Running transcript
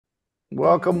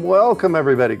Welcome, welcome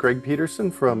everybody. Greg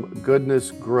Peterson from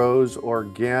Goodness Grows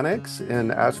Organics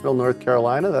in Asheville, North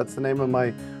Carolina. That's the name of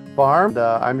my farm.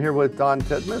 I'm here with Don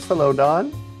Titmus. Hello,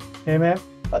 Don. Hey man,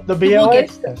 the We'll get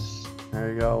BLS.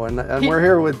 There you go. And we're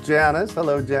here with Janis.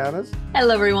 Hello, Janis.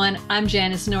 Hello, everyone. I'm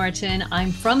Janis Norton.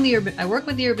 I'm from the urban. I work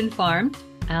with the urban farm,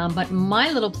 but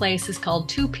my little place is called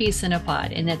Two Peace in a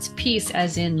Pod, and that's peace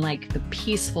as in like the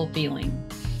peaceful feeling.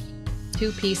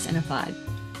 Two Peace in a Pod.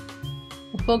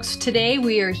 Well, folks, today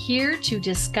we are here to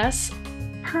discuss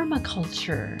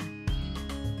permaculture.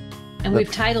 And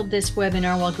we've titled this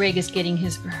webinar while Greg is getting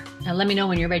his. Let me know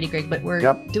when you're ready, Greg. But we're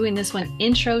doing this one,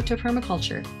 Intro to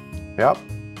Permaculture. Yep.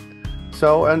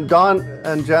 So, and Don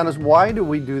and Janis, why do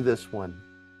we do this one?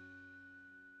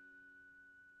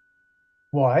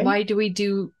 Why? Why do we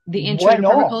do the Intro to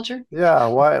Permaculture? Yeah.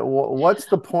 Why? What's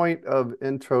the point of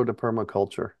Intro to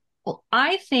Permaculture? Well,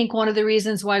 I think one of the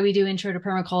reasons why we do Intro to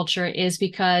Permaculture is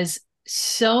because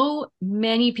so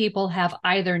many people have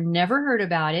either never heard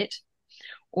about it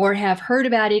or have heard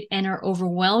about it and are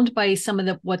overwhelmed by some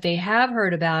of what they have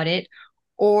heard about it,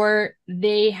 or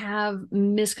they have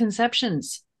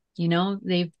misconceptions. You know,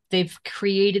 they've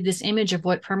created this image of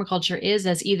what permaculture is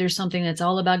as either something that's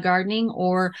all about gardening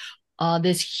or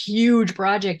this huge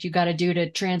project you got to do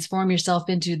to transform yourself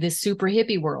into this super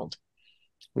hippie world.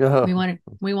 We want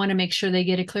to make sure they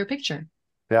get a clear picture.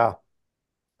 Yeah.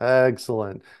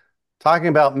 Excellent. Talking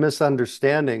about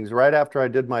misunderstandings, right after I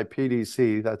did my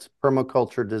PDC, that's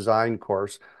Permaculture Design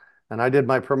course, and I did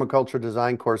my Permaculture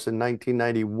Design course in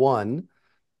 1991.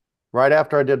 Right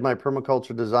after I did my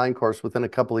Permaculture Design course, within a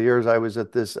couple of years, I was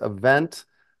at this event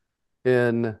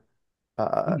in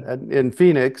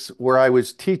Phoenix where I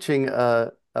was teaching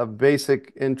a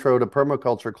basic intro to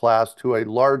permaculture class to a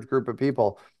large group of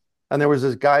people. And there was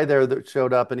this guy there that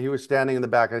showed up, and he was standing in the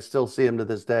back. I still see him to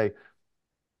this day.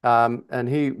 And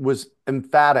he was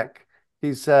emphatic.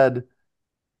 He said,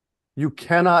 "You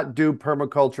cannot do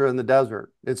permaculture in the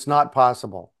desert. It's not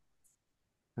possible."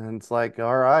 And it's like,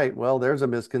 all right, well, there's a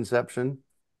misconception.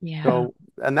 Yeah. So,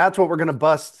 and that's what we're going to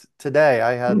bust today.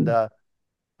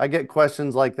 I get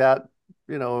questions like that,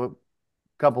 a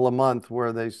couple a month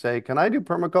where they say, "Can I do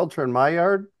permaculture in my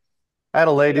yard?" I had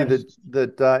a lady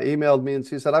that emailed me and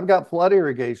she said, "I've got flood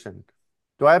irrigation.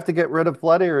 Do I have to get rid of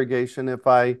flood irrigation if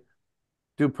I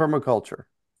do permaculture?"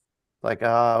 Like,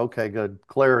 okay, good.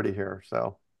 Clarity here.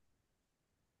 So,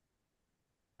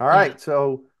 all right.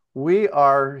 So we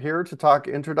are here to talk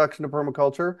introduction to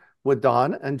permaculture with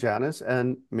Don and Janis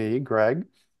and me, Greg.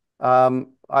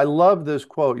 I love this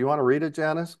quote. You want to read it,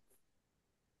 Janis?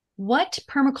 What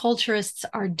permaculturists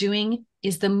are doing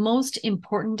is the most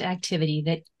important activity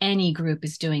that any group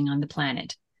is doing on the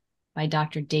planet, by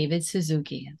Dr. David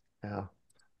Suzuki. Yeah.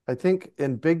 I think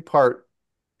in big part,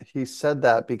 he said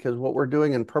that because what we're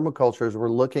doing in permaculture is we're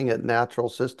looking at natural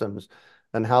systems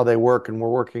and how they work, and we're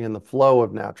working in the flow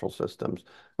of natural systems.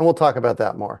 And we'll talk about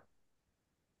that more.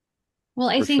 Well,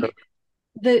 I think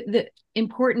the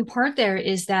important part there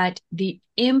is that the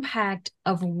impact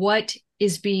of what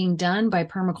is being done by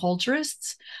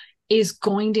permaculturists is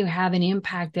going to have an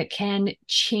impact that can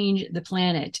change the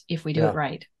planet if we do it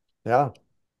right. Yeah.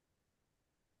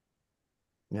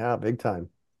 Yeah, big time.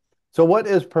 So what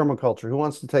is permaculture? Who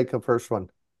wants to take the first one?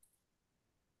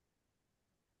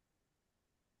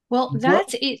 Well,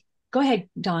 that's it. Go ahead,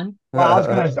 Don. Well,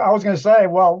 I was gonna say,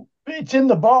 well, it's in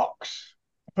the box.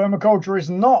 Permaculture is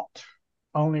not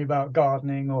only about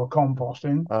gardening or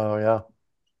composting. Oh yeah.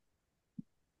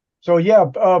 So yeah,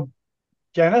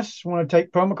 Janis, want to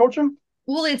take permaculture?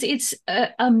 Well, it's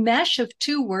a mesh of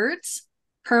two words,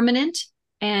 permanent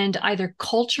and either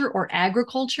culture or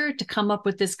agriculture, to come up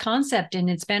with this concept. And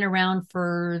it's been around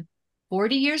for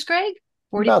 40 years, Greg,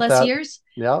 40 About plus that. years.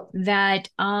 Yeah. That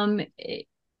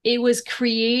it was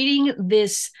creating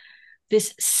this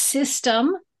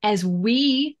system as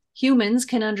we humans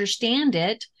can understand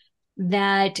it,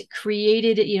 that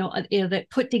created, that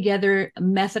put together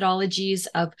methodologies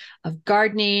of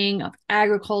gardening, of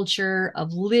agriculture,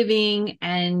 of living,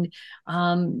 and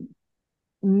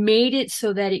made it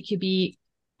so that it could be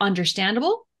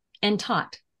understandable and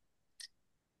taught.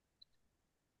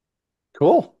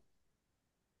 Cool.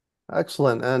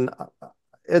 Excellent. And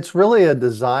it's really a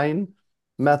design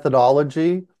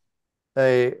methodology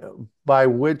by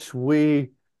which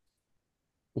we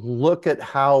look at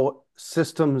how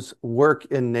systems work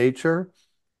in nature,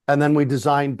 and then we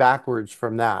design backwards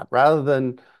from that. Rather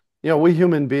than, we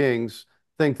human beings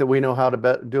think that we know how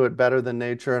to do it better than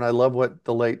nature. And I love what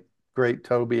the late, great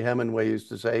Toby Hemingway used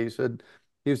to say.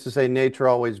 He used to say, nature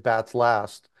always bats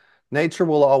last. Nature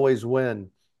will always win.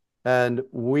 And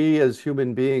we as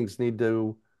human beings need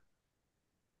to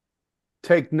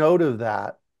take note of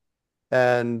that.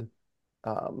 And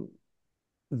um,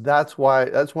 that's one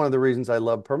of the reasons I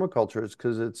love permaculture is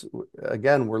because it's,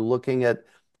 again, we're looking at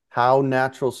how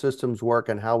natural systems work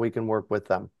and how we can work with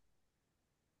them.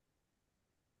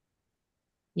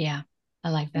 Yeah, I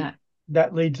like that.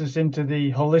 That leads us into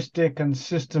the holistic and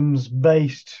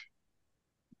systems-based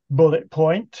bullet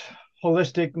point.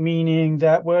 Holistic meaning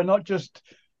that we're not just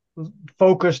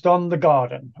focused on the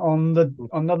garden, on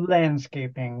the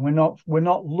landscaping. We're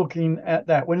not looking at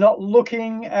that. We're not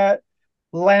looking at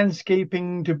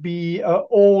landscaping to be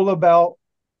all about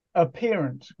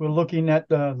appearance. We're looking at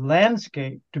the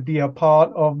landscape to be a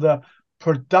part of the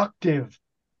productive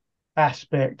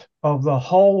aspect of the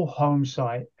whole home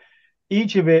site,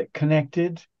 each of it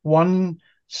connected. One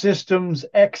system's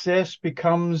excess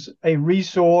becomes a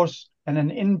resource and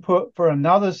an input for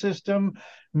another system.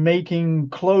 Making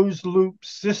closed loop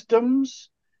systems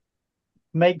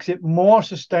makes it more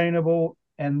sustainable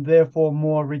and therefore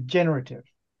more regenerative.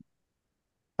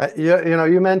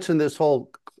 You mentioned this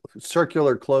whole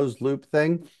circular closed loop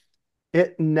thing.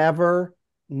 It never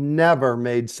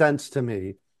made sense to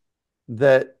me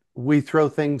that we throw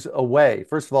things away.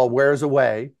 First of all, where's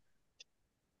away?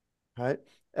 Right.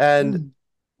 And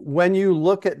when you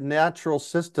look at natural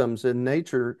systems in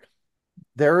nature,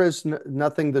 there is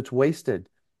nothing that's wasted.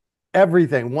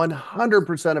 Everything,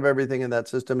 100% of everything in that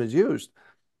system is used.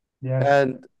 Yes.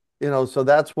 And, so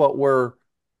that's what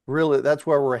that's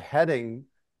where we're heading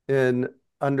in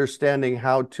understanding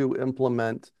how to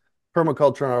implement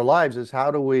permaculture in our lives is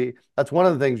that's one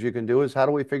of the things you can do is how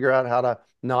do we figure out how to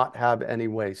not have any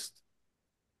waste?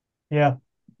 Yeah.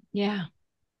 Yeah.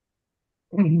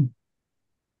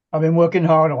 I've been working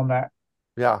hard on that.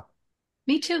 Yeah.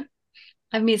 Me too.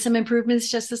 I've made some improvements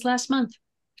just this last month.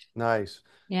 Nice.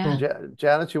 Yeah.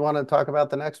 Janis, you want to talk about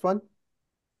the next one?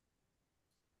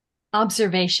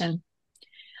 Observation.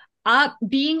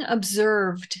 Being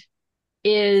observed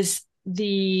is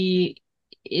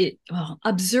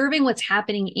observing what's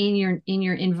happening in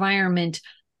your environment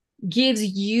gives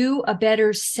you a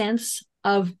better sense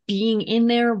of being in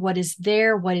there, what is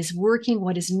working,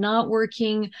 what is not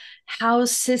working, how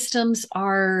systems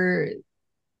are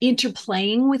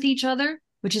interplaying with each other,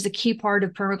 which is a key part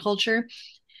of permaculture.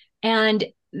 And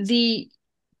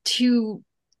to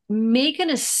make an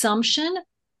assumption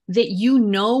that you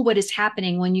know what is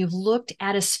happening when you've looked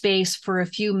at a space for a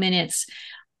few minutes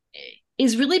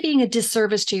is really being a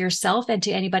disservice to yourself and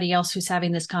to anybody else who's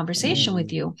having this conversation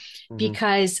with you,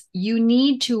 because you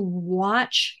need to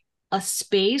watch a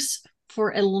space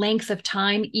for a length of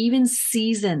time, even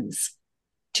seasons,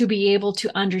 to be able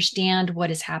to understand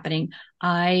what is happening.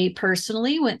 I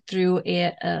personally went through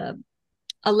a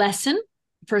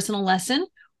personal lesson,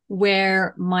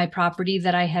 where my property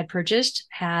that I had purchased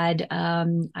had,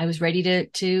 I was ready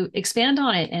to expand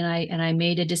on it, and I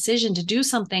made a decision to do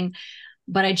something,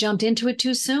 but I jumped into it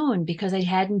too soon because I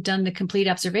hadn't done the complete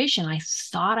observation. I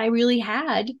thought I really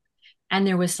had, and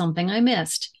there was something I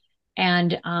missed.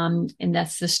 And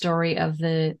that's the story of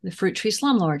the fruit tree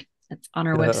slumlord that's on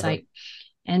our website.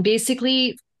 And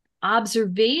basically,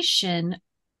 observation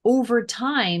over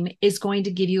time is going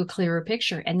to give you a clearer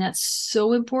picture. And that's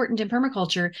so important in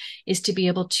permaculture, is to be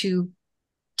able to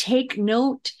take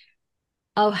note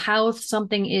of how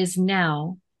something is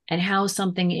now and how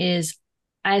something is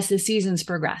as the seasons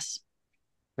progress.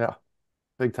 Yeah,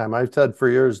 big time. I've said for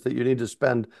years that you need to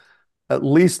spend at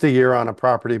least a year on a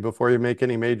property before you make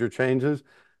any major changes.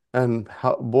 And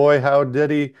how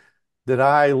did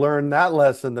I learn that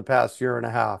lesson the past year and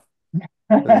a half?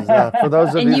 For those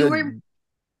of and you you that were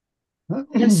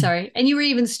I'm sorry. And you were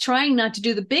even trying not to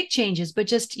do the big changes, but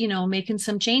just, making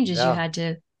some changes you had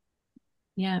to.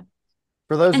 Yeah.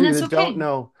 For those And of you that's that okay. don't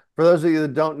know, for those of you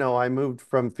that don't know, I moved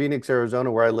from Phoenix,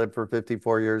 Arizona, where I lived for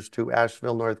 54 years, to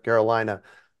Asheville, North Carolina,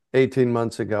 18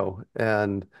 months ago,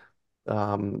 and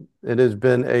it has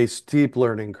been a steep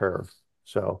learning curve.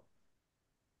 So,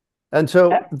 go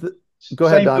ahead, Same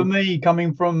for Don. me,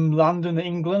 coming from London,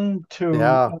 England,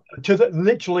 Yeah,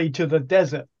 literally to the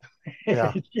desert.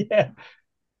 yeah, Yeah,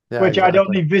 yeah, which I'd exactly.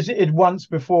 only visited once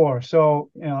before. So,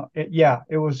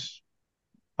 it was.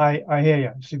 I hear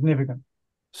you. Significant.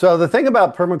 So the thing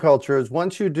about permaculture is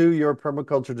once you do your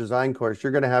permaculture design course,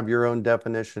 you're going to have your own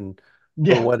definition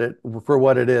for Yeah.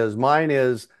 what it is. Mine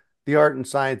is the art and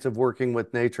science of working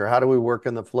with nature. How do we work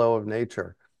in the flow of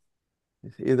nature?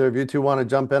 Either of you two want to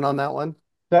jump in on that one?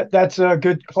 That's a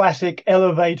good classic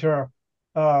elevator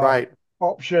uh, Right.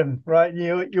 option, right?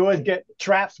 You always get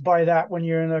trapped by that when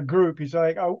you're in a group. It's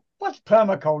like, oh, what's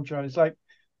permaculture? It's like,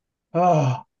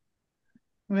 oh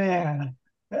man,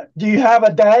 do you have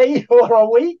a day or a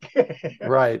week?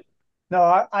 Right. No,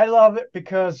 I love it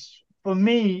because for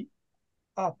me,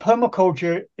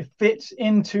 permaculture it fits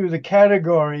into the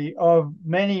category of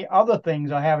many other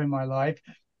things I have in my life,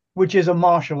 which is a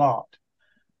martial art.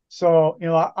 So,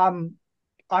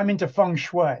 I'm into feng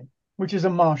shui, which is a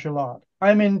martial art.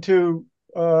 I'm into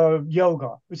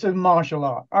yoga, which is a martial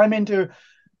art. I'm into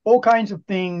all kinds of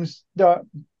things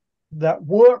that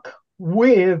work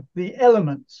with the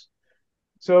elements.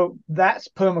 So that's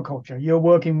permaculture. You're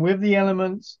working with the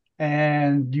elements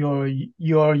and you're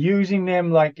using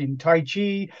them like in Tai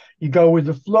Chi. You go with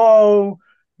the flow.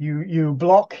 You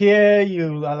block here.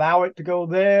 You allow it to go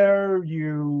there.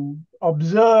 You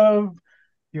observe.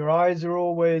 Your eyes are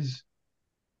always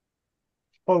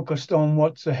focused on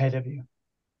what's ahead of you.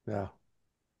 Yeah.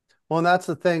 Well, and that's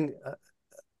the thing.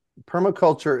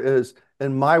 Permaculture is,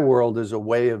 in my world, is a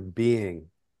way of being.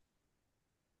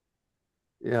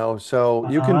 So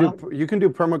Uh-huh. you can do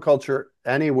permaculture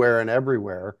anywhere and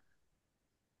everywhere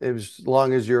as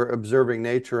long as you're observing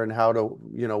nature and how to,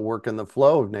 work in the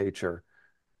flow of nature.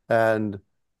 And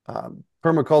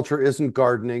permaculture isn't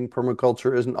gardening.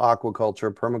 Permaculture isn't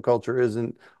aquaculture. Permaculture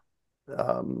isn't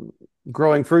um,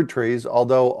 growing fruit trees,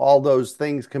 although all those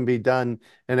things can be done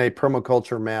in a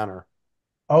permaculture manner.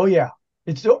 Oh yeah.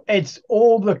 It's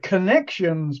all the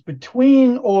connections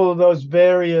between all of those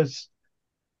various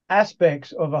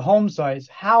aspects of a home site,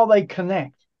 how they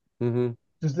connect. Hmm.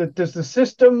 Does the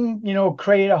system,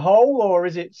 create a whole, or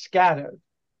is it scattered?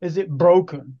 Is it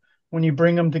broken? When you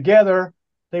bring them together,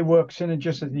 they work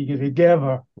synergistically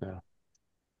together. Yeah.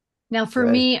 Now, for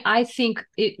Okay. me, I think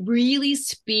it really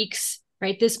speaks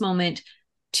right this moment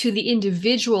to the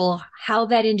individual, how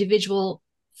that individual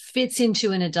fits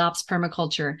into and adopts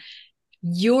permaculture.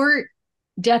 Your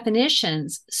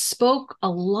definitions spoke a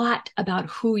lot about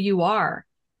who you are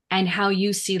and how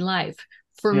you see life.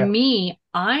 For Yeah, me,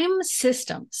 I'm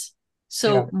systems. yeah,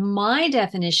 So my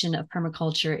definition of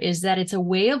permaculture is that it's a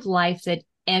way of life that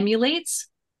emulates,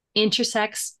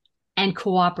 intersects, and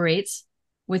cooperates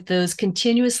with those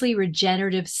continuously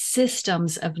regenerative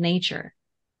systems of nature.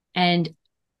 And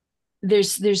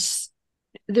there's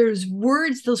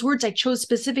words, those words I chose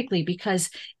specifically because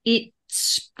it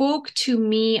spoke to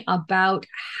me about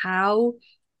how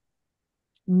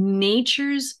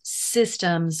nature's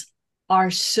systems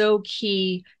are so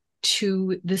key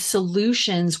to the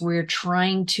solutions we're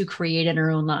trying to create in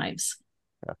our own lives.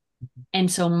 Yeah.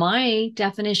 And so my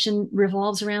definition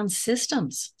revolves around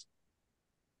systems.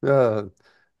 Uh,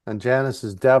 and Janice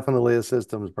is definitely a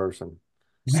systems person.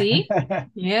 See? yeah.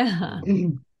 Yeah.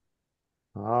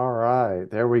 All right,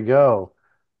 there we go.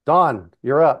 Don,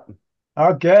 you're up.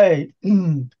 Okay.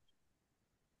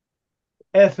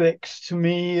 Ethics to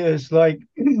me is like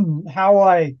how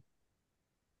I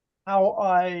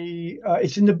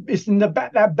it's in the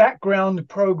that background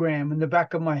program in the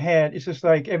back of my head. It's just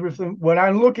like everything when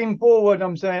I'm looking forward,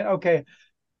 I'm saying, okay,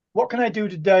 what can I do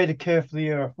today to care for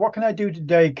the earth? What can I do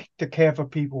today to care for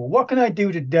people? What can I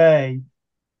do today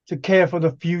to care for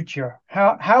the future?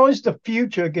 How is the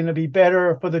future going to be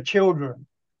better for the children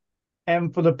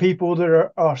and for the people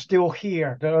that are still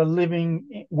here, that are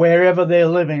living wherever they're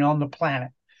living on the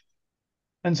planet?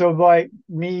 And so by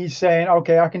me saying,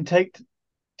 okay, I can take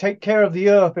care of the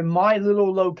earth in my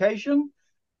little location,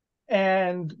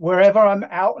 and wherever I'm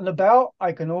out and about,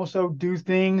 I can also do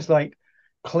things like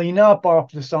clean up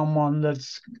after someone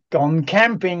that's gone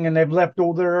camping and they've left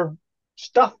all their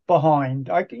stuff behind.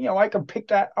 I can pick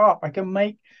that up. I can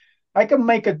make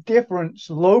a difference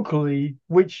locally,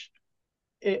 which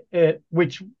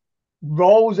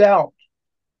rolls out.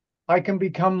 I can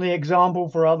become the example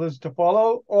for others to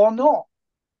follow or not.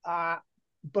 Uh,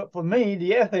 but for me,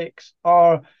 the ethics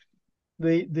are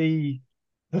the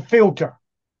filter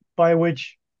by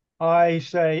which I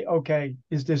say, okay,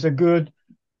 is this a good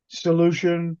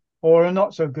solution or a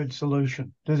not so good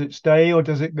solution? Does it stay or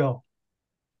does it go?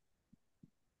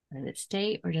 Does it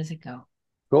stay or does it go?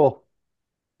 Cool.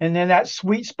 And then that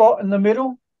sweet spot in the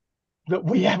middle that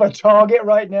we have a target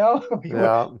right now. we were,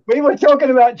 Yeah. we were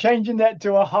talking about changing that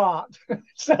to a heart.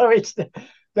 So it's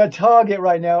the target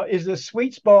right now is the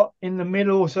sweet spot in the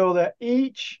middle so that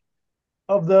each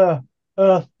of the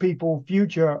earth people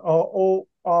future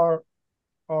are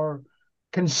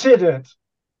considered,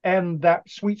 and that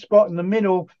sweet spot in the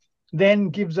middle then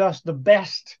gives us the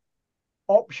best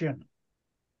option.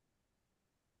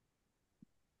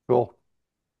 Cool.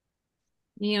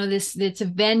 This it's a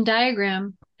Venn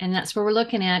diagram, and that's what we're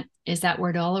looking at is that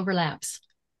where it all overlaps.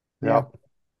 Yeah. Yep.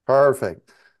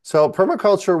 Perfect. So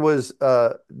permaculture was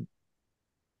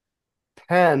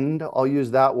penned, I'll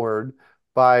use that word,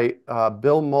 by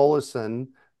Bill Mollison,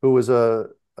 who was a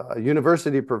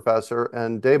university professor,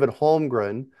 and David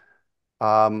Holmgren,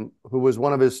 who was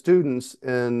one of his students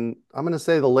in, I'm going to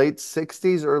say the late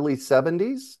 60s, early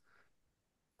 70s.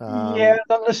 Yeah, Um,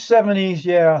 in the 70s,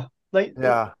 yeah. Late,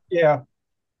 yeah. yeah,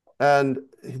 And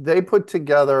they put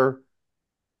together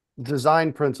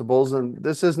design principles, and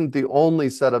this isn't the only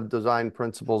set of design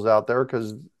principles out there,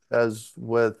 because as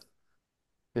with,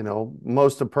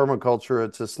 most of permaculture,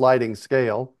 it's a sliding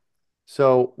scale.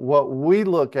 So what we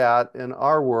look at in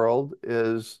our world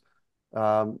is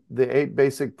the 8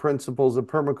 basic principles of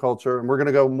permaculture, and we're going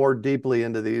to go more deeply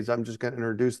into these. I'm just going to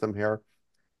introduce them here.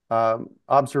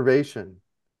 Observation,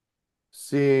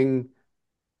 seeing,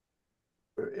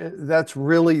 that's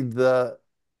really the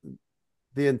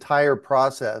entire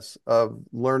process of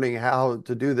learning how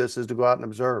to do this, is to go out and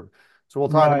observe. So we'll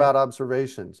talk right. about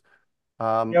observations. Yeah,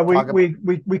 Talk about,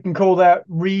 we can call that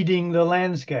reading the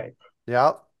landscape.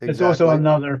 yeah, It's also exactly.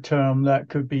 another term that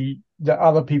could be that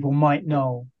other people might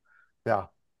know. Yeah.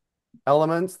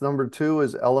 Elements, number 2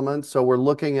 is elements. So we're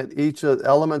looking at each of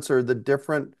elements, are the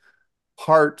different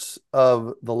parts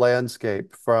of the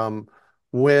landscape, from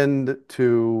wind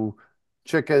to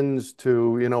chickens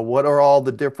to, what are all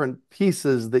the different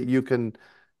pieces um,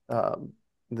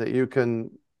 that you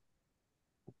can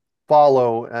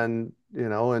follow and,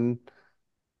 and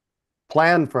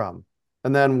plan from.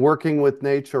 And then working with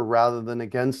nature rather than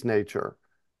against nature.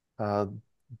 Uh,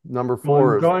 Number Going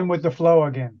 4 is, going with the flow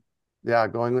again. yeah,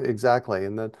 going exactly.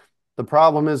 And the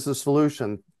problem is the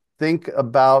solution. Think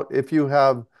about, if you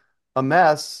have a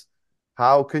mess,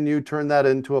 how can you turn that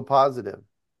into a positive?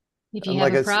 If you And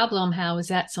have a problem, how is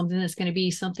that something that's going to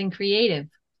be something creative?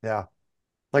 yeah,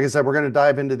 like I said, we're going to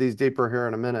dive into these deeper here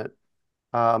in a minute.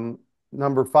 Um,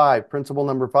 Number 5, principle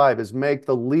number 5 is make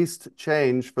the least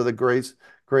change for the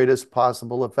greatest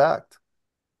possible effect.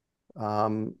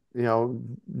 Um, you know,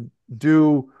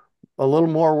 do a little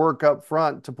more work up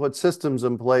front to put systems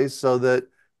in place so that,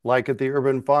 like at the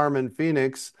urban farm in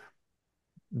Phoenix,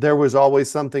 there was always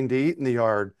something to eat in the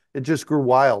yard. It just grew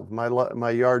wild.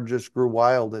 My yard just grew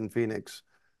wild in Phoenix.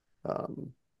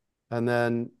 Um, and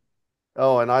then,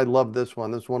 oh, and I love this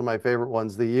one. This is one of my favorite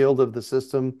ones. The yield of the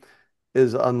system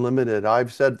is unlimited.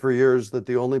 I've said for years that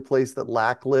the only place that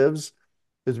lack lives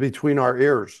is between our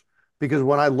ears. Because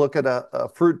when I look at a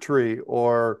fruit tree,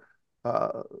 or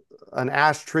uh, an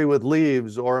ash tree with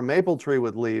leaves, or a maple tree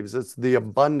with leaves, it's the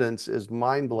abundance is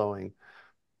mind blowing.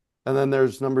 And then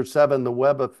there's number 7, the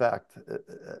web effect.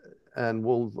 And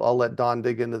I'll let Don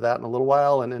dig into that in a little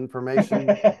while. And information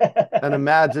and Can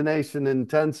imagination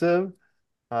intensive.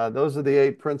 Those are the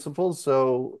 8 principles.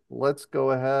 So let's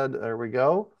go ahead. There we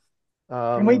go. we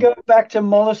Um, go back to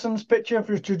Mollison's picture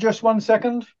for just 1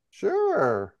 second?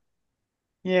 sure.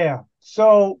 Yeah.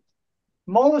 So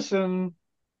Mollison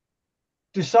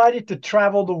decided to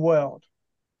travel the world.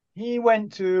 He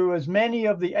went to as many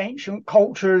of the ancient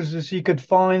cultures as he could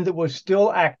find that were still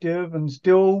active and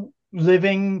still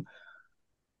living,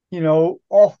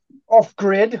 off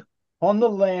grid on the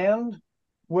land,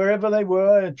 wherever they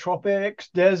were, tropics,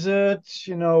 deserts,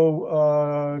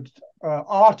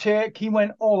 Arctic. He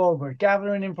went all over,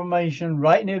 gathering information,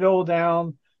 writing it all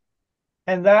down,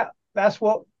 and that's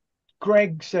what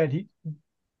Greg said.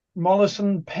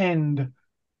 Mollison penned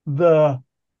the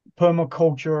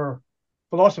permaculture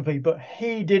philosophy, but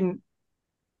he didn't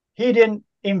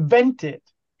invent it.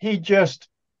 He just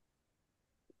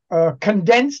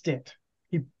condensed it.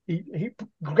 He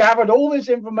gathered all this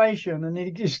information and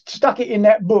he just stuck it in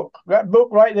that book. That book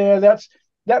right there.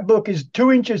 That book is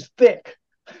 2 inches thick.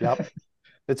 Yep.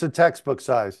 It's a textbook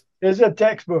size. It's a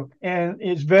textbook and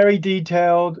it's very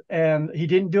detailed. And he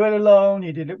didn't do it alone.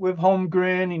 He did it with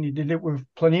Holmgren and he did it with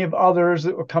plenty of others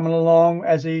that were coming along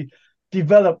as he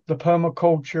developed the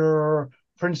permaculture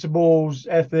principles,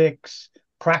 ethics,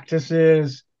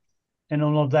 practices, and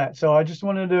all of that. So I just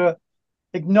wanted to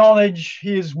acknowledge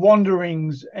his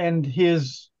wanderings and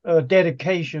his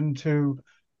dedication to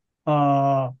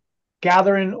uh,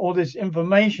 gathering all this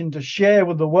information to share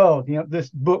with the world. This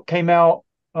book came out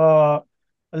a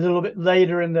little bit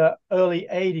later in the early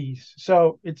 80s,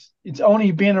 so it's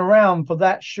only been around for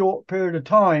that short period of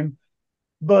time.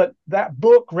 But that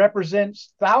book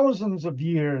represents thousands of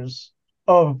years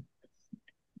of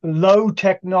low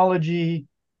technology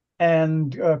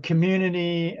and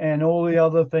community and all the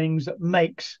other things that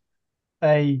makes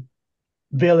a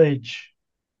village.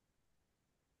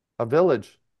 A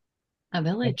village. A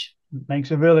village.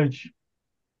 Makes a village.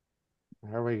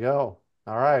 There we go.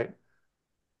 All right.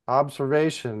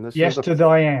 Observation. Yes to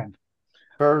Diane.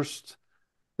 First,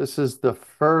 this is the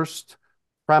first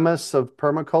premise of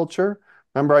permaculture.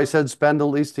 Remember, I said spend at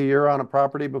least a year on a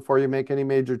property before you make any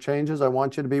major changes. I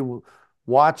want you to be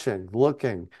watching,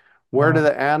 looking. Where do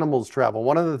the animals travel?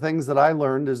 One of the things that I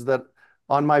learned is that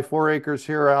on my 4 acres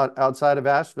here outside of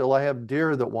Asheville, I have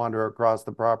deer that wander across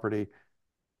the property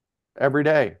every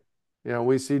day.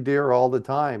 We see deer all the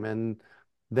time, and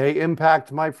they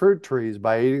impact my fruit trees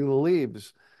by eating the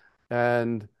leaves.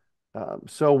 And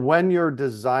so when you're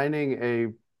designing a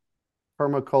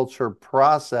permaculture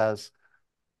process,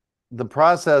 the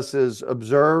process is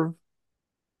observe,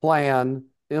 plan,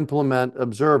 implement,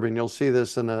 observe. And you'll see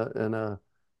this in a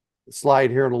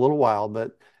slide here in a little while,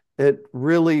 but it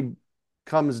really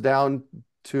comes down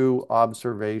to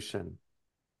observation.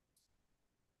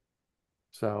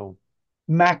 So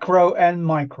macro and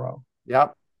micro.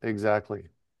 yep, exactly.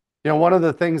 One of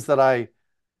the things that I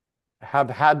have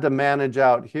had to manage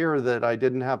out here that I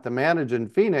didn't have to manage in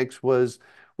Phoenix was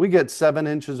we get 7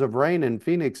 inches of rain in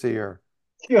Phoenix a year.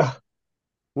 Yeah.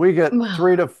 We get Wow.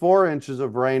 3 to 4 inches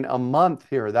of rain a month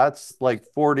here. That's like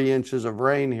 40 inches of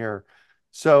rain here.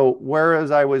 So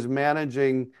whereas I was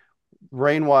managing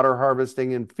rainwater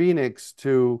harvesting in Phoenix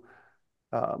to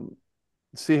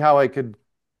see how I could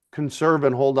conserve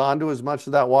and hold on to as much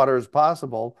of that water as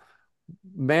possible,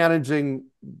 managing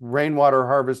rainwater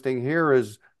harvesting here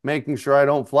is making sure I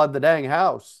don't flood the dang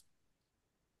house.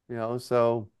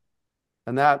 So,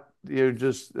 and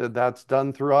that's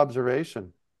done through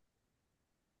observation.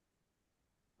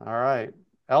 All right.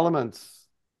 Elements.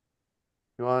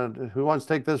 Who wants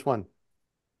to take this one?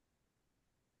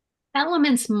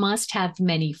 Elements must have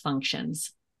many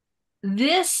functions.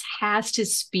 This has to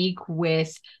speak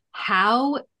with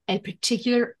how a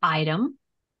particular item,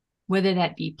 whether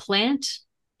that be plant,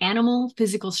 animal,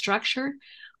 physical structure,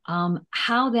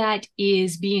 how that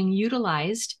is being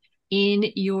utilized in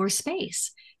your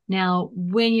space. Now,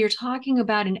 when you're talking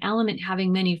about an element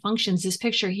having many functions, this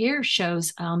picture here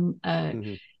shows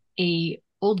a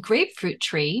old grapefruit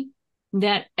tree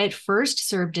that at first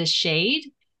served as shade.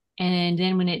 And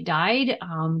then when it died,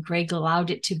 Greg allowed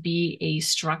it to be a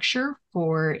structure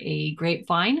for a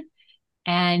grapevine.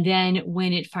 And then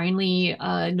when it finally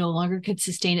no longer could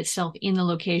sustain itself in the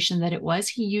location that it was,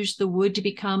 he used the wood to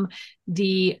become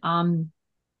the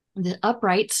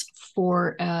uprights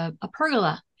for a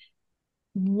pergola.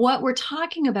 What we're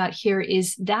talking about here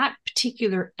is that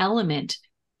particular element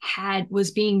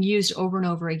was being used over and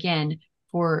over again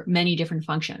for many different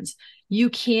functions. You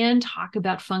can talk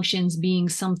about functions being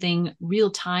something real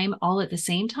time all at the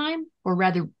same time, or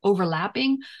rather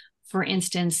overlapping. For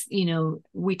instance,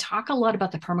 we talk a lot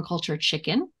about the permaculture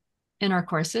chicken in our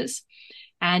courses,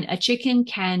 and a chicken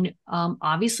can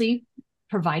obviously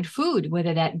provide food,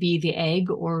 whether that be the egg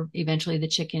or eventually the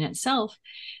chicken itself.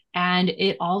 And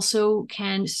it also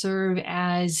can serve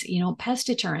as, pest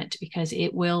deterrent, because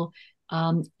it will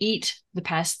eat the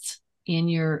pests in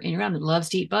your ground. It loves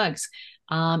to eat bugs.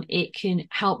 It can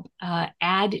help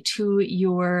add to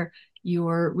your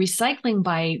recycling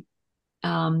by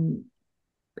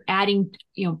adding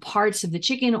parts of the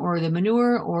chicken or the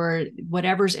manure or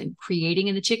whatever's creating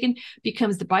in the chicken the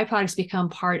byproducts become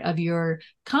part of your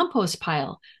compost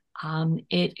pile.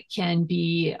 It can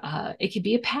be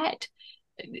a pet.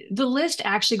 The list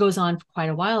actually goes on for quite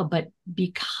a while, but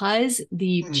because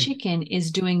the chicken is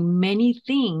doing many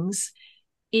things,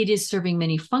 it is serving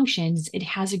many functions, it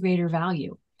has a greater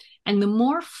value. And the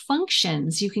more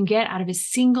functions you can get out of a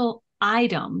single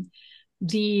item,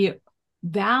 the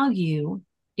value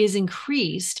is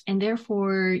increased, and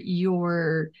therefore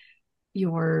your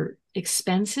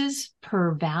expenses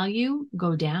per value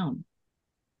go down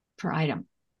per item.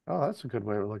 Oh, that's a good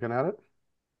way of looking at it.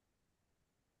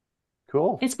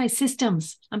 Cool. It's my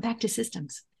systems. I'm back to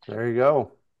systems. There you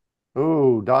go.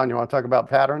 Ooh, Don, you want to talk about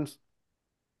patterns?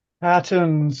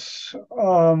 Patterns.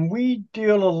 We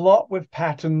deal a lot with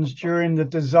patterns during the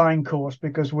design course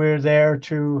because we're there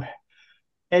to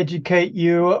educate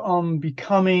you on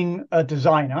becoming a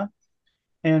designer.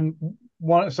 And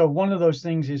one of those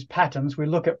things is patterns. We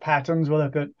look at patterns. We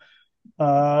look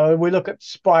at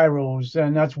spirals,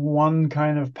 and that's one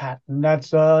kind of pattern.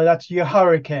 That's your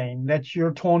hurricane. That's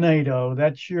your tornado.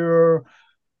 That's your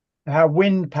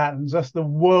wind patterns. That's the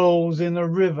whirls in the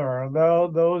river.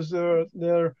 Those are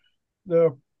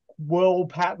the whirl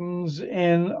patterns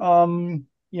in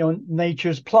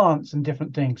nature's plants and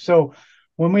different things. So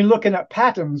when we're looking at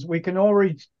patterns, we can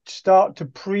already start to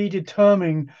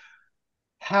predetermine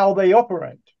how they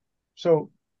operate. So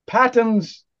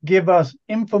patterns give us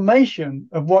information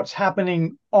of what's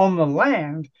happening on the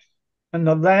land. And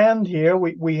the land here,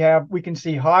 we can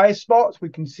see high spots, we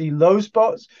can see low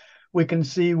spots, we can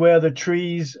see where the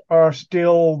trees are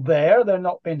still there, they're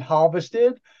not been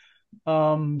harvested.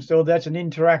 So that's an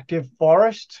interactive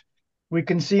forest. We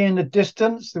can see in the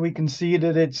distance that we can see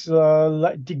that it's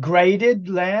degraded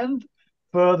land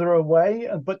further away,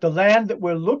 but the land that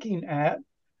we're looking at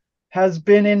has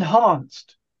been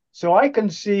enhanced. So I can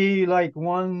see like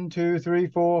 1, 2, 3,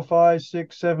 4, 5,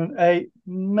 6, 7, 8,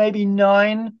 maybe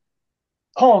 9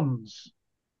 ponds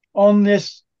on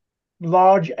this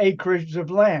large acreage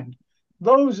of land.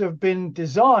 Those have been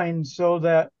designed so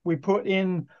that we put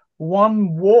in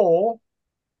one wall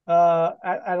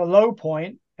at a low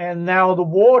point, and now the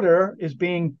water is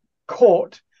being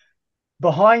caught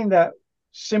behind that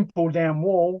simple dam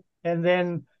wall. And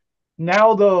then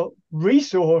now the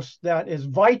resource that is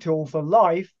vital for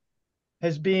life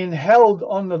has been held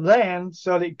on the land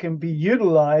so that it can be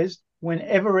utilized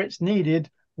whenever it's needed,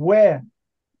 where,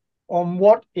 on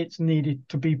what it's needed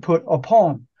to be put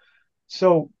upon.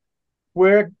 So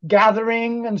we're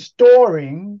gathering and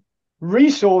storing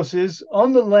resources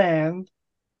on the land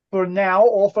for now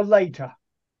or for later.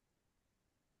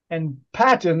 And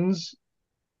patterns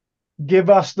give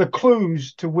us the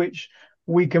clues to which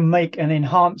we can make and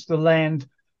enhance the land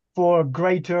for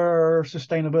greater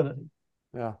sustainability.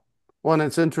 Yeah. Well, and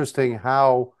it's interesting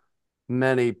how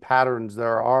many patterns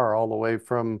there are, all the way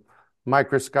from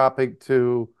microscopic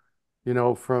to,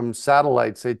 from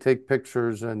satellites. They take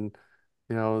pictures, and,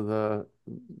 the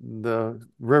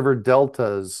river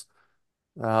deltas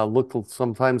look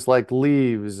sometimes like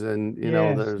leaves, and,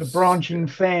 Yes, the there's, branching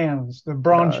fans, the yeah,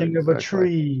 branching of a exactly.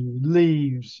 tree,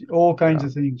 leaves, all kinds Yeah.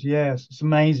 of things. Yes, it's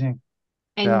amazing.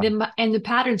 And Yeah. the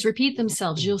patterns repeat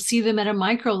themselves. You'll see them at a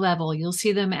micro level. You'll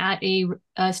see them at a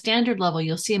standard level.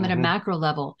 You'll see them at a Mhm. macro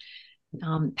level.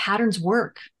 Patterns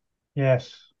work.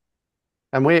 Yes.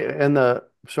 And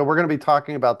so we're going to be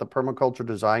talking about the permaculture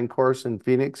design course in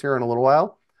Phoenix here in a little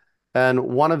while. And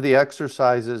one of the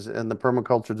exercises in the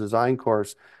permaculture design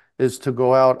course is to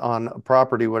go out on a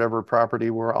property, whatever property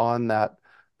we're on that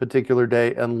particular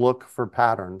day, and look for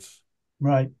patterns.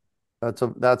 Right.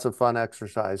 That's a fun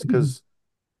exercise, because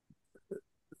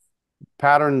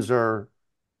patterns are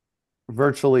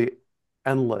virtually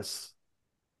endless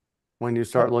when you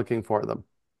start looking for them.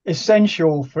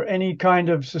 Essential for any kind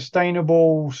of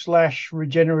sustainable /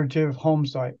 regenerative home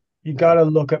site. You got Yeah. to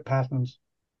look at patterns.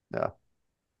 Yeah.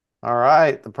 All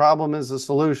right. The problem is the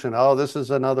solution. Oh, this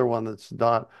is another one that's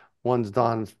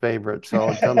Don's favorite.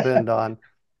 So jump in, Don.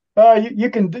 You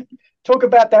can talk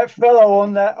about that fellow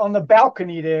on the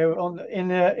balcony there in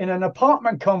an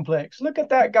apartment complex. Look at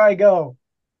that guy go.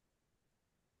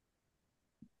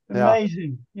 Yeah.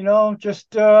 Amazing.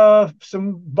 Just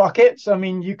some buckets. I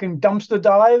mean, you can dumpster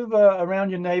dive around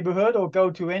your neighborhood, or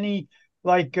go to any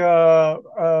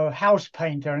house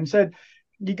painter and said,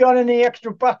 "You got any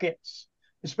extra buckets?"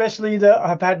 Especially that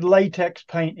I've had latex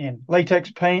paint in. Latex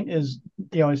paint is,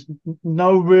 it's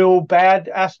no real bad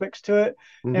aspects to it.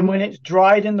 And Mm-hmm. when it's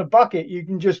dried in the bucket, you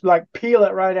can just like peel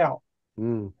it right out.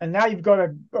 Mm. And now you've got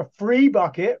a free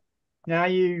bucket. Now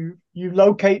you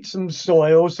locate some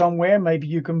soil somewhere. Maybe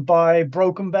you can buy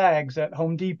broken bags at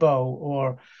Home Depot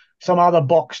or some other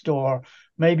box store.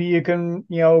 Maybe you can,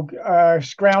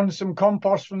 scrounge some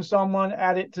compost from someone,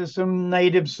 add it to some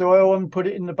native soil, and put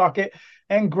it in the bucket,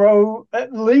 and grow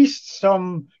at least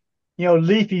some,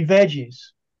 leafy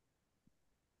veggies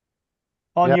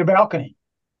on Yeah. your balcony.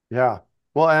 Yeah.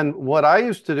 Well, and what I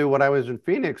used to do when I was in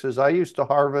Phoenix is I used to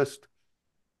harvest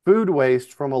food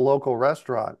waste from a local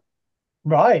restaurant.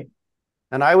 Right.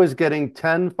 And I was getting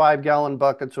 10 5-gallon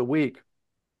buckets a week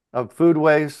of food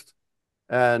waste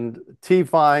and tea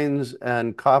fines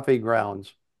and coffee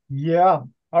grounds. Yeah.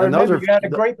 I And those remember are, you had a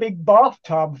great big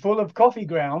bathtub full of coffee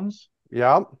grounds.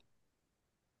 yeah,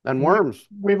 and with, worms.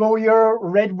 with all your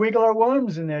red wiggler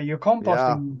worms in there, your Yeah,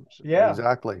 composting worms. Yeah,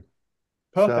 exactly.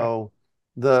 perfect. So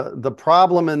the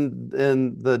problem in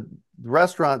the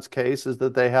restaurant's case is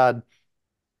that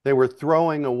they were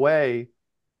throwing away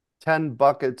 10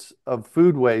 buckets of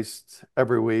food waste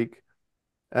every week.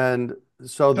 And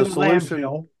so To the the solution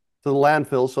landfill. to the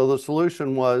landfill, so the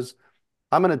solution was,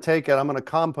 I'm going to take it, I'm going to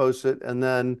compost it, and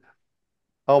then,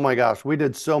 oh my gosh, we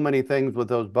did so many things with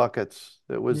those buckets.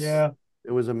 Yeah.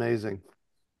 It was amazing.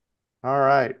 All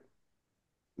right.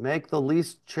 Make the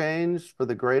least change for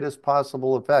the greatest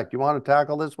possible effect. You want to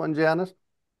tackle this one, Janis?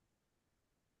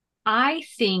 I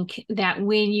think that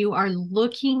when you are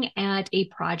looking at a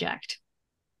project,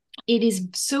 it is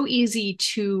so easy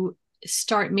to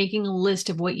start making a list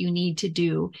of what you need to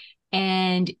do,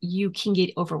 and you can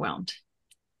get overwhelmed.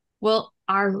 Well,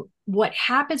 what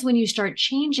happens when you start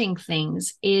changing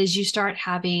things is you start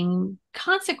having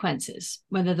consequences,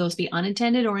 whether those be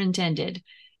unintended or intended.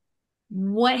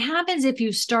 What happens if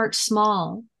you start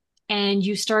small and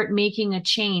you start making a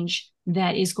change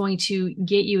that is going to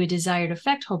get you a desired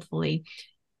effect, hopefully.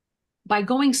 By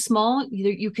going small,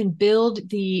 you can build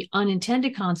the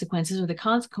unintended consequences or the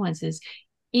consequences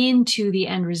into the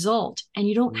end result, and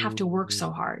you don't have to work Mm,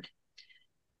 so hard.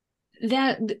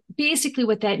 That basically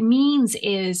what that means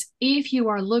is if you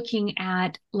are looking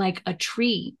at like a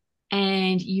tree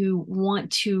and you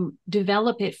want to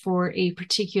develop it for a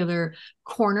particular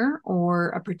corner or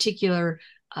a particular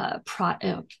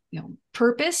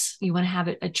purpose, you want to have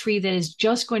a tree that is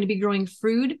just going to be growing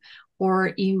fruit,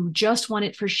 or you just want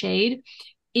it for shade.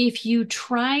 If you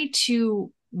try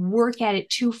to work at it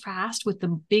too fast with the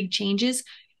big changes,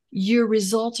 your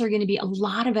results are going to be a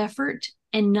lot of effort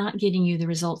and not getting you the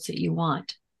results that you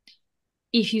want.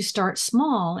 If you start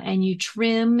small and you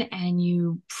trim and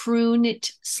you prune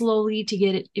it slowly to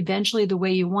get it eventually the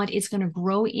way you want, it's going to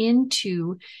grow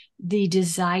into the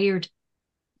desired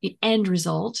end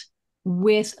result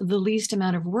with the least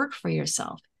amount of work for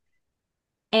yourself.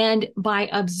 And by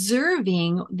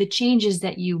observing the changes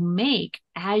that you make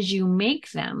as you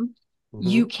make them,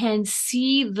 you mhm. can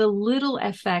see the little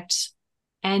effects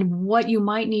and what you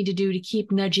might need to do to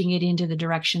keep nudging it into the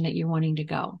direction that you're wanting to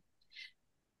go.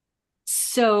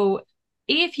 So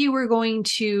if you were going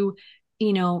to,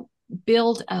 you know,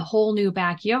 build a whole new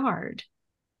backyard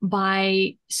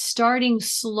by starting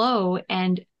slow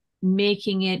and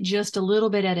making it just a little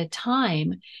bit at a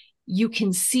time, you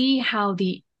can see how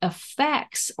the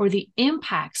effects or the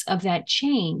impacts of that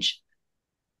change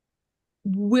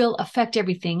will affect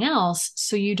everything else.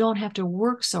 So you don't have to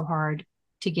work so hard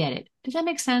to get it. Does that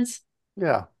make sense?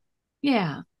 Yeah.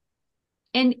 Yeah.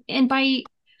 And by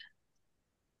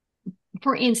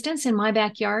for instance, in my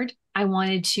backyard, I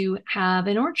wanted to have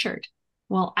an orchard.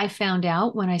 Well, I found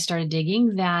out when I started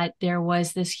digging that there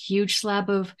was this huge slab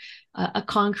of a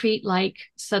concrete like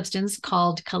substance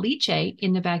called caliche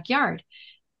in the backyard.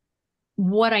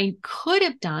 What I could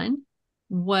have done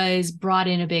was brought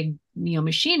in a big,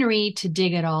 machinery to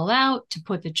dig it all out, to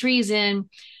put the trees in,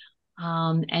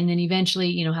 and then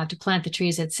eventually, have to plant the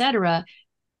trees, etc.,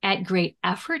 at great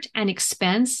effort and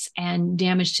expense and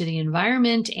damage to the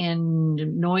environment and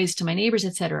noise to my neighbors,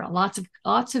 etc. Lots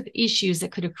of issues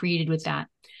that could have created with that.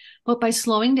 But by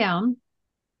slowing down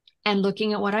and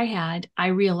looking at what I had, I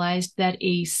realized that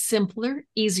a simpler,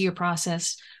 easier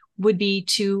process would be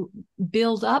to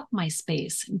build up my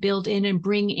space, build in and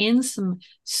bring in some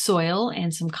soil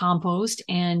and some compost,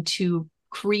 and to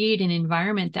create an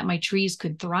environment that my trees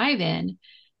could thrive in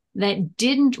that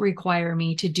didn't require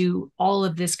me to do all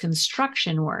of this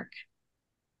construction work.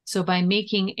 So by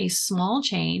making a small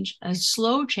change, a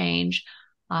slow change,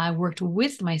 I worked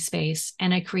with my space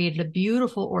and I created a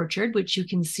beautiful orchard, which you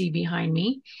can see behind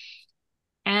me.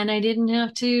 And I didn't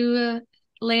have to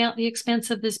lay out the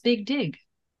expense of this big dig.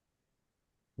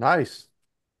 Nice.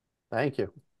 Thank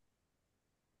you.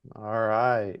 All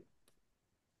right.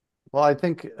 Well, I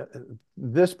think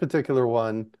this particular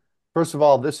one, first of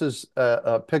all, this is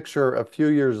a picture a few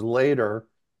years later.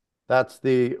 That's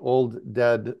the old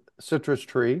dead citrus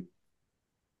tree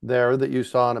there that you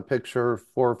saw in a picture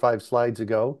 4 or 5 slides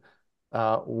ago,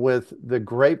 with the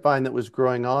grapevine that was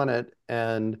growing on it,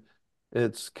 and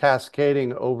it's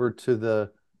cascading over to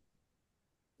the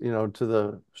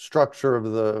structure of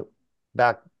the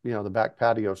back, the back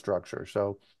patio structure.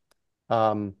 So,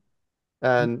 um,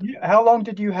 and How long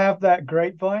did you have that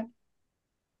grapevine?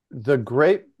 the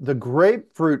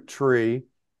grapefruit tree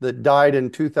that died in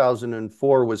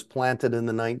 2004 was planted in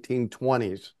the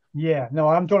 1920s. Yeah, no,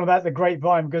 I'm talking about the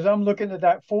grapevine because I'm looking at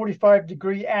that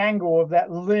 45-degree angle of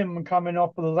that limb coming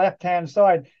off of the left-hand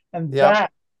side, and Yep.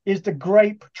 that is the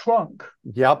grape trunk.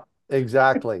 Yep,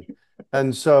 exactly.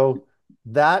 And so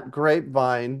that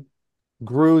grapevine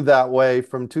grew that way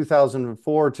from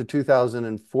 2004 to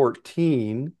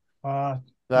 2014. Uh,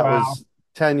 That wow. was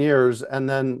 10 years. And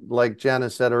then, like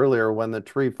Janis said earlier, when the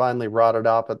tree finally rotted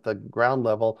off at the ground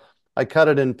level, I cut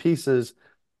it in pieces,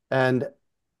 and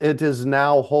it is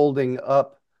now holding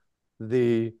up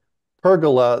the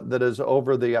pergola that is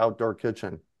over the outdoor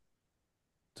kitchen.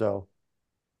 So,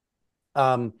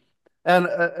 um, and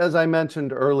as I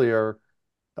mentioned earlier,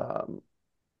 um,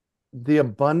 the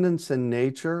abundance in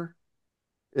nature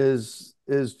is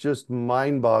just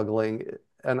mind-boggling.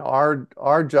 And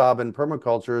our job in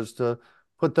permaculture is to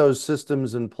put those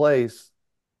systems in place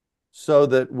so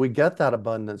that we get that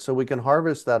abundance, so we can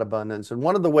harvest that abundance. And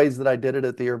one of the ways that I did it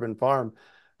at the urban farm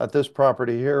at this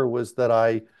property here was that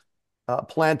I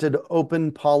planted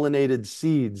open pollinated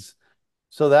seeds.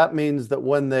 So that means that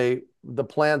when the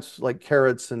plants like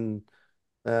carrots and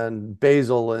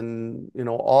basil and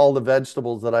all the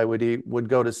vegetables that I would eat would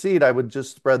go to seed, I would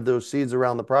just spread those seeds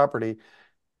around the property,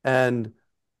 and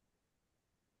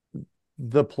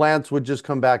the plants would just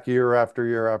come back year after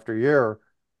year after year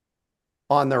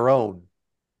on their own.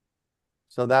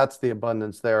 So that's the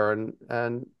abundance there.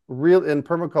 And real in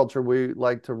permaculture, we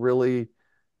like to really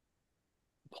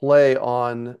play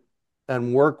on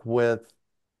and work with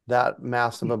that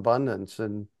massive abundance.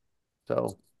 And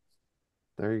so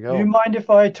there you Do you go. mind if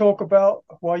I talk about,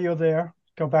 while you're there,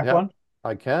 go back Yep, one?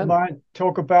 I You can. mind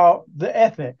talk about the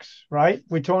ethics, right?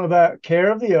 We're talking about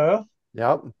care of the earth.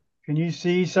 Yep. Can you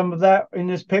see some of that in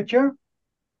this picture?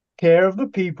 Care of the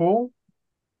people.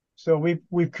 So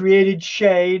we've created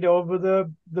shade over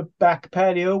the back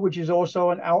patio, which is also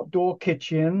an outdoor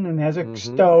kitchen and has a Mm-hmm.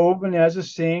 stove and has a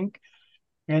sink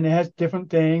and it has different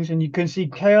things. And you can see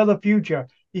care of the future.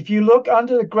 If you look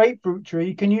under the grapefruit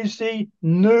tree, can you see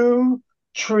new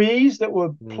trees that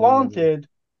were Mm, planted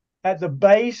at the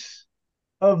base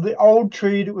of the old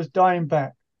tree that was dying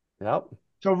back? yep.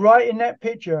 So right in that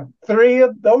picture, three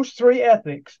of those three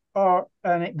ethics are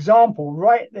an example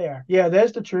right there. Yeah,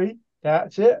 there's the tree.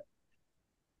 That's it.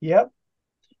 Yep.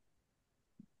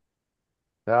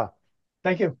 Yeah.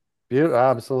 Thank you.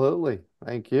 Absolutely.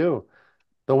 Thank you.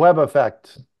 The web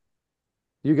effect.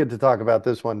 You get to talk about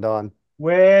this one, Don.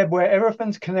 Where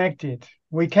everything's connected.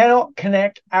 We cannot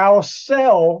connect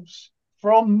ourselves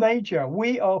from nature.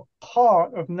 We are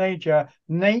part of nature.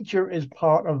 Nature is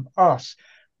part of us.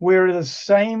 We're the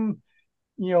same,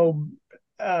 you know,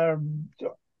 uh,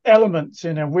 elements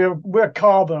in it. We're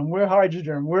carbon, we're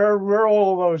hydrogen, we're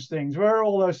all those things. We're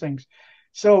all those things.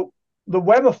 So the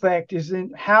web effect is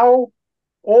in how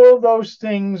all of those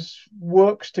things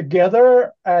works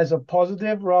together as a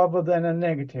positive rather than a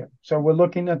negative. So we're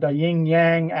looking at the yin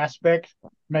yang aspect,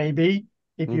 maybe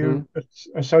if Mm-hmm. you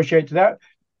associate to that.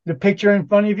 The picture in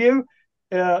front of you,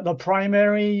 the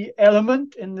primary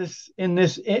element in this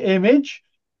image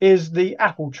is the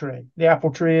apple tree. The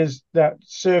apple tree is that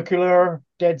circular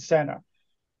dead center.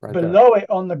 Right there. Below it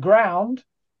on the ground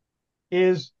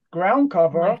is ground My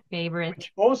cover, favorite.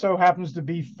 which also happens to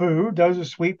be food. Those are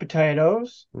sweet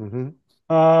potatoes. Mm-hmm.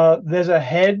 There's a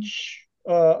hedge,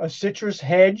 a citrus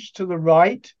hedge to the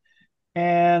right,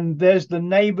 and there's the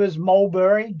neighbor's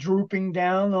mulberry drooping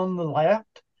down on the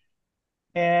left.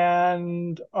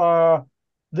 And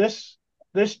this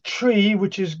this tree,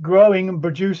 which is growing and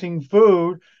producing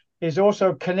food, is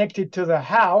also connected to the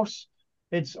house.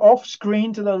 It's off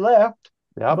screen to the left,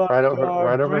 Yep. but Right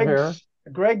over here.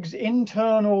 Greg's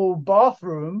internal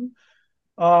bathroom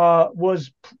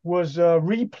was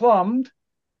replumbed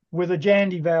with a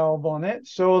Jandy valve on it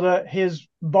so that his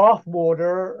bath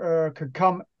water could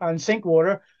come and sink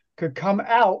water could come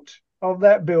out of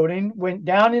that building, went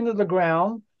down into the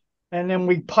ground, and then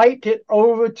we piped it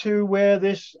over to where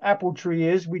this apple tree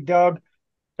is. We dug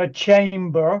a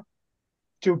chamber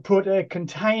to put a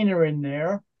container in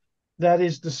there that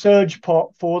is the surge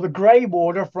pot for the gray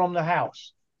water from the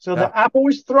house. So Yeah. the apple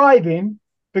is thriving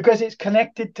because it's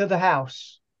connected to the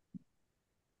house.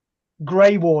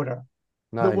 Gray water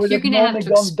that would Nice. You're have going to have normally to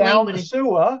gone explain down what the it.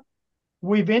 sewer.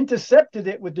 We've intercepted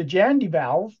it with the Jandy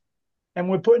valve and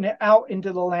we're putting it out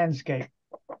into the landscape.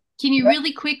 Can you That,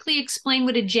 really quickly explain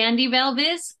what a Jandy valve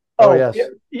is? Oh, oh, yes.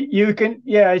 you can,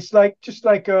 yeah, it's like just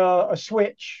like a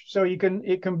switch. So it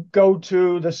can go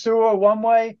to the sewer one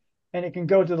way and it can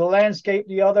go to the landscape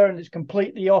the other, and it's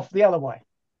completely off the other way.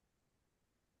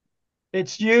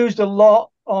 It's used a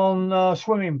lot on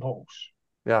swimming pools,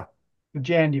 Yeah. the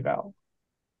Jandy valve,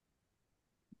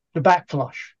 the back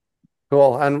flush.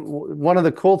 Cool. And one of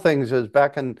the cool things is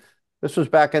this was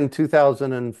back in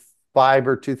 2005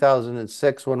 or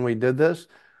 2006 when we did this.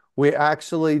 We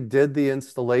actually did the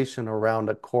installation around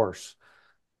a course.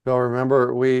 So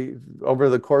remember, over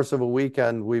the course of a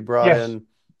weekend, Yes,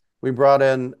 we brought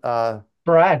in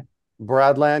Brad.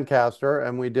 Brad Lancaster,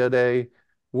 and we did a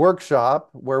workshop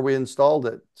where we installed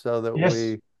it so that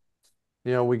Yes,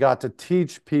 we got to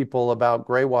teach people about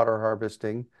gray water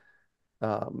harvesting.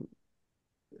 Um,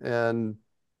 and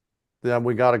then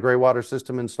we got a gray water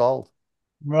system installed.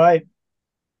 right.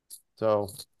 So,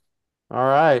 all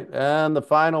right. And the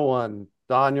final one,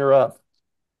 Don, you're up.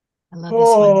 I love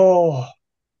this one. Oh,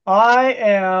 I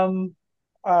am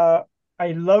uh,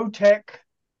 a low tech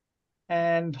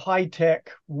and high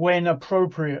tech when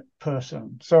appropriate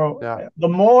person. So Yeah. the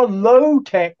more low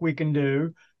tech we can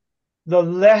do, the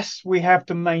less we have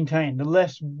to maintain, the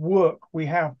less work we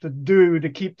have to do to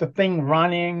keep the thing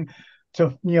running,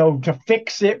 to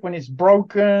fix it when it's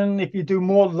broken. If you do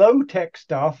more low tech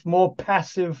stuff, more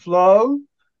passive flow,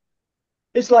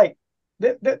 it's like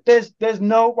there's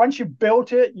no, once you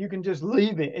built it, you can just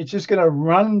leave it. It's just going to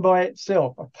run by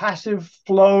itself. A passive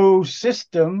flow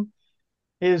system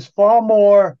is far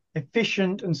more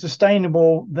efficient and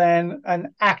sustainable than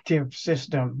an active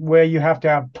system where you have to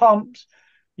have pumps,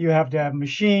 you have to have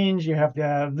machines, you have to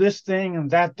have this thing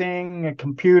and that thing, a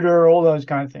computer, all those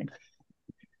kind of things.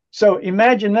 So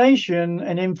imagination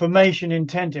and information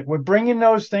intensive, we're bringing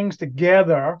those things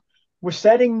together. We're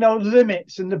setting no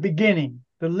limits in the beginning.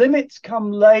 The limits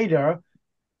come later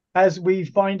as we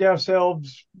find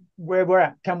ourselves where we're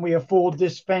at. Can we afford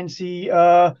this fancy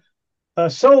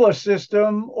solar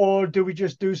system, or do we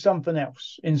just do something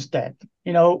else instead?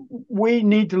 You know, we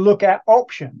need to look at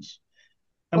options,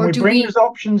 and Or we do bring we, those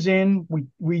options in.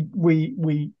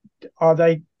 We are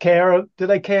they care? Do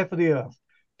they care for the earth?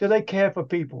 Do they care for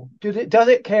people? Does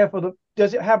it care for the?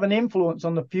 Does it have an influence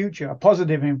on the future, a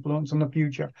positive influence on the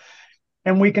future?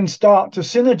 And we can start to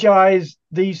synergize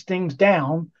these things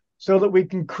down so that we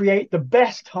can create the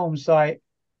best home site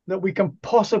that we can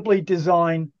possibly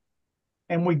design,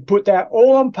 and we put that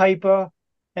all on paper,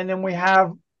 and then we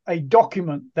have a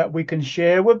document that we can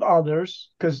share with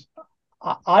others, because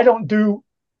I don't do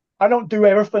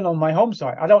everything on my home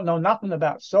site. I don't know nothing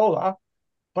about solar,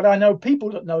 but I know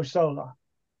people that know solar.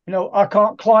 You know, I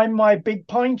can't climb my big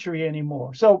pine tree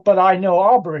anymore. So, but I know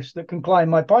arborists that can climb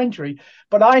my pine tree,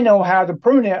 but I know how to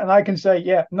prune it, and I can say,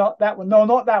 yeah, not that one. No,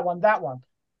 not that one, that one.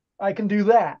 I can do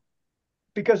that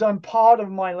because I'm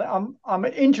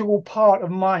an integral part of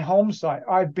my home site.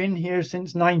 I've been here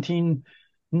since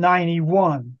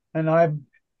 1991,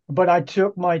 but I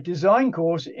took my design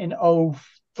course in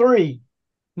 '03,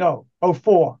 no,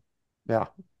 '04, Yeah.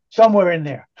 somewhere in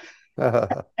there.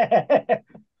 I'm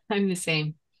the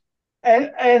same.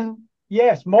 And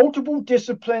yes, multiple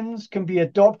disciplines can be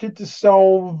adopted to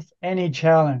solve any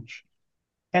challenge.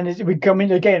 And it's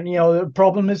becoming, again, you know, the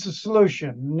problem is the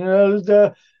solution. You know,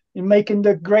 the making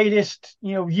the greatest,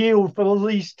 you know, yield for the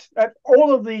least.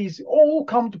 All of these all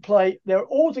come to play. They're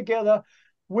all together.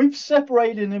 We've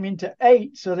separated them into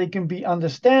 8 so they can be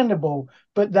understandable,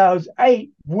 but those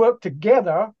 8 work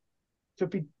together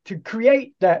to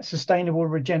create that sustainable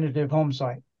regenerative home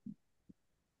site.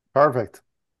 Perfect.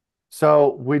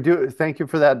 So we do thank you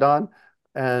for that, Don.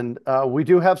 And we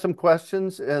do have some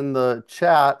questions in the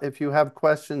chat. If you have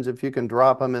questions, if you can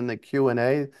drop them in the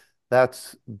Q&A,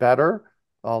 that's better.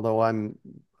 Although I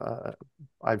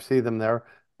see them there,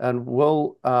 and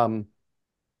we'll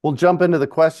jump into the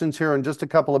questions here in just a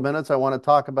couple of minutes. I want to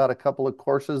talk about a couple of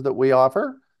courses that we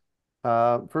offer.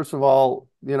 First of all,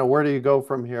 you know, where do you go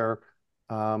from here?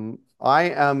 I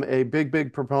am a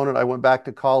big proponent. I went back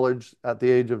to college at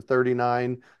the age of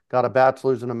 39, got a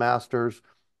bachelor's and a master's.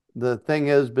 The thing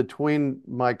is, between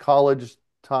my college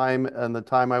time and the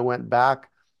time I went back,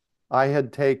 I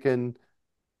had taken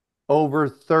over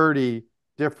 30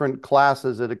 different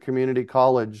classes at a community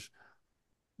college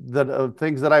that of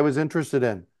things that I was interested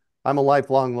in. I'm a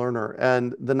lifelong learner.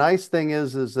 And the nice thing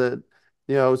is that,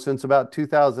 you know, since about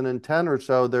 2010 or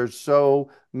so, there's so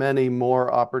many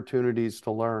more opportunities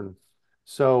to learn.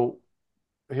 So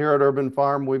here at Urban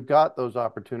Farm, we've got those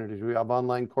opportunities. We have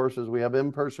online courses, we have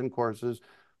in-person courses.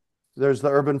 There's the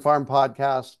Urban Farm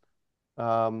podcast,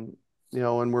 you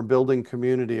know, and we're building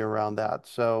community around that.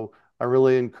 So I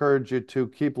really encourage you to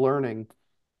keep learning.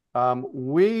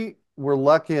 We were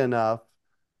lucky enough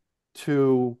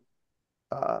to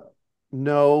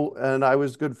know, and I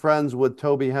was good friends with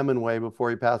Toby Hemingway before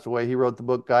he passed away. He wrote the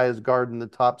book Gaia's Garden, the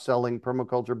top-selling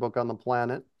permaculture book on the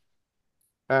planet.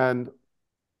 And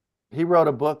he wrote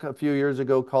a book a few years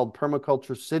ago called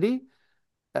Permaculture City,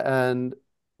 and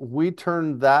we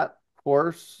turned that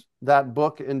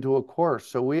book into a course.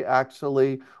 So we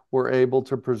actually were able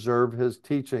to preserve his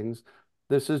teachings.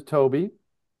 This is Toby.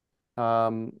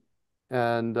 And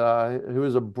he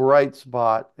was a bright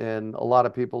spot in a lot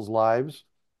of people's lives.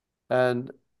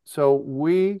 And so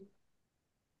we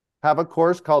have a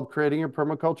course called Creating Your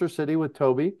Permaculture City with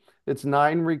Toby. It's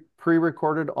 9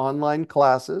 pre-recorded online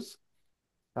classes.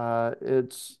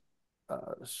 It's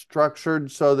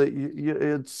structured so that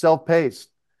it's self-paced.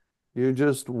 You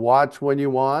just watch when you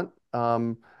want.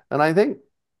 And I think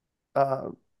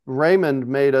Raymond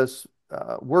made us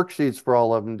worksheets for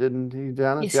all of them, didn't he,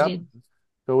 Janis? Yes, he Yep. did.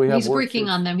 So we have He's working worksheets.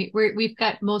 on them. We've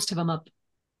got most of them up.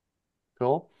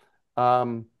 Cool.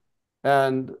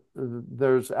 And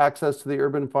there's access to the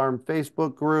Urban Farm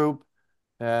Facebook group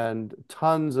and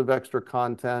tons of extra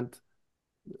content.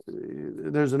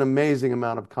 There's an amazing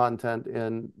amount of content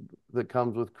that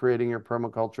comes with creating your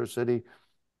permaculture city.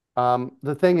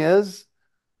 The thing is,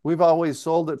 we've always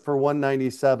sold it for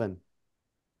 $197.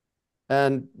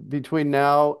 And between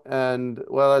now and,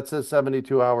 well, it says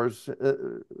 72 hours,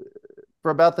 for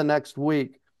about the next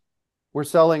week, we're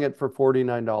selling it for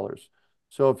 $49.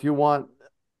 So if you want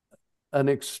an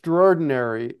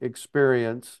extraordinary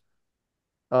experience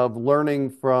of learning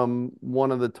from one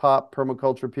of the top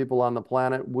permaculture people on the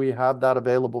planet, we have that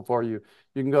available for you.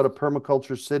 You can go to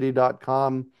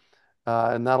permaculturecity.com,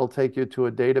 and that'll take you to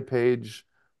a data page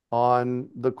on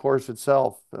the course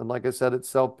itself. And like I said, it's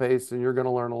self-paced and you're going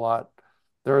to learn a lot.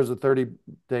 There is a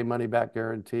 30-day money-back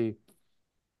guarantee.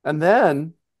 And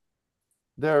then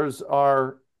there's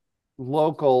our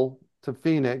local to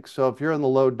Phoenix. So if you're in the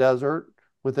low desert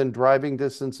within driving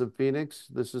distance of Phoenix,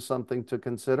 this is something to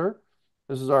consider.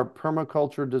 This is our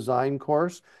permaculture design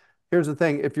course. Here's the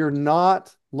thing, if you're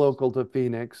not local to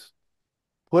Phoenix,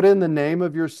 put in the name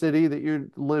of your city that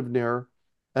you live near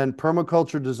and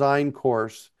permaculture design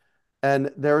course,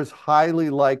 and there's highly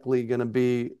likely going to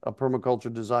be a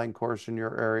permaculture design course in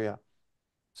your area.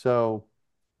 So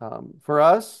for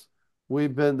us,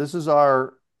 this is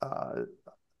our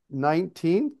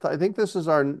 19th. I think this is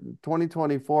our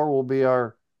 2024 will be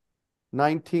our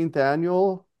 19th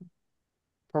annual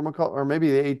permaculture, or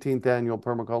maybe the 18th annual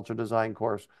permaculture design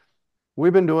course.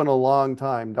 We've been doing a long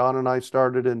time. Don and I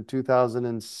started in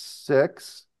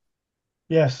 2006.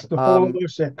 Yes, the fall of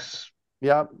 '06.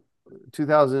 Yeah,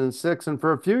 2006. And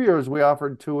for a few years, we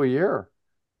offered two a year.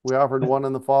 We offered one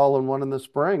in the fall and one in the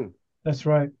spring. That's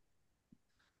right.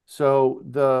 So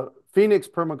the Phoenix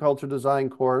Permaculture Design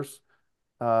course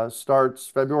starts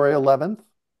February 11th.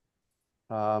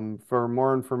 For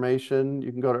more information,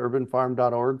 you can go to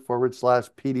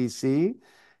urbanfarm.org/PDC.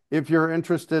 If you're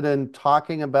interested in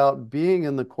talking about being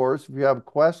in the course, if you have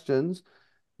questions,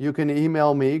 you can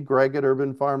email me,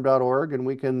 greg@urbanfarm.org, and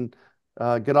we can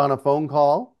get on a phone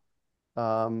call.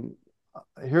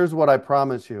 Here's what I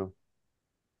promise you.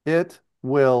 It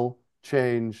will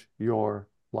change your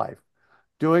life.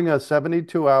 Doing a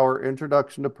 72-hour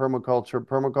introduction to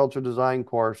permaculture design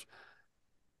course,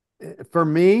 for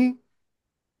me,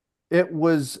 it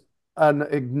was an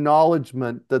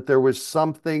acknowledgement that there was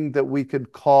something that we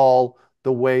could call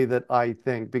the way that I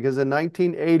think. Because in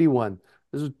 1981,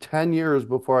 this was 10 years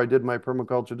before I did my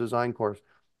permaculture design course.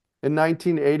 In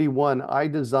 1981, I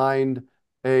designed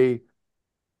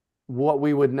what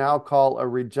we would now call a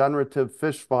regenerative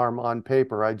fish farm on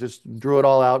paper. I just drew it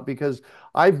all out because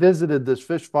I visited this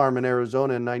fish farm in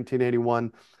Arizona in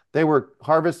 1981. They were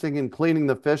harvesting and cleaning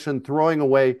the fish and throwing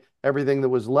away everything that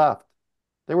was left.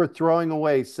 They were throwing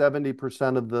away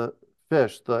 70% of the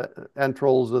fish, the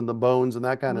entrails and the bones and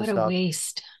that kind of What a stuff.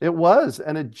 waste. It was,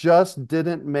 and it just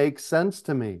didn't make sense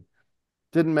to me.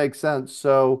 Didn't make sense.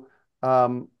 So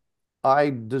I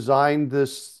designed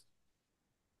this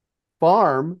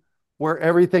farm where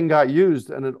everything got used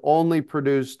and it only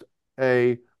produced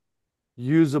a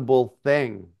usable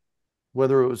thing,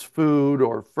 whether it was food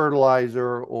or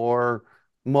fertilizer or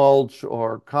mulch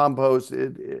or compost,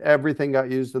 everything got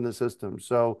used in the system.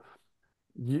 So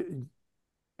doing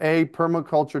a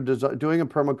permaculture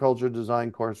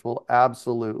design course will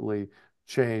absolutely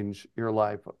change your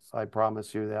life. I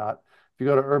promise you that. If you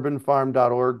go to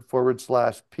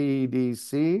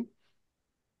urbanfarm.org/PDC,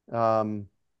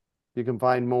 you can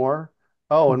find more.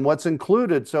 Oh, and what's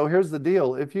included. So here's the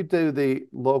deal. If you do the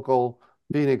local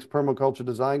Phoenix permaculture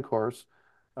design course,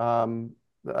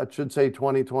 that should say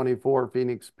 2024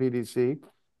 Phoenix PDC,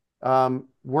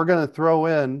 we're going to throw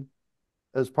in,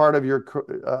 as part of your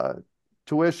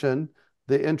tuition,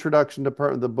 the introduction to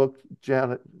the book.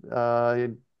 Janet,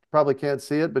 you probably can't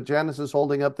see it, but Janis is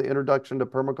holding up the introduction to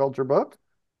permaculture book.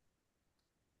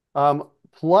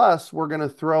 Plus, we're going to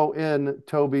throw in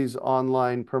Toby's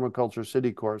online permaculture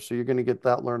city course. So you're going to get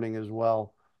that learning as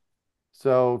well.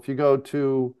 So if you go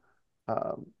to,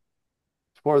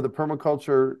 for the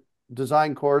permaculture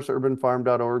design course,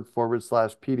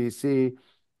 urbanfarm.org/PDC.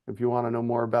 If you want to know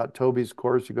more about Toby's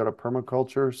course, you go to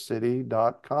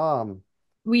permaculturecity.com.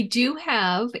 We do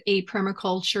have a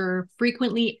permaculture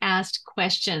frequently asked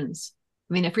questions.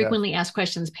 A frequently asked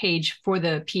questions page for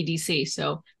the PDC.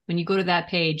 So when you go to that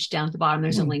page, down at the bottom,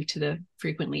 there's a link to the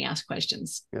frequently asked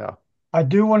questions. Yeah. I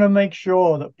do want to make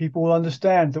sure that people will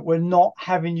understand that we're not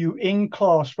having you in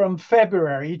class from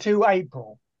February to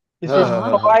April. This is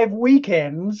 5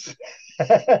 weekends,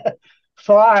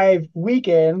 5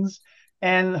 weekends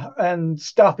and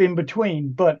stuff in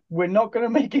between, but we're not going to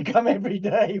make it come every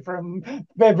day from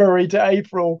February to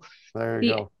April. There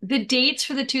you go. The dates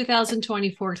for the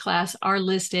 2024 class are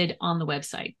listed on the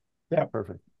website. Yeah.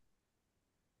 Perfect.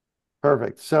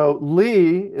 Perfect. So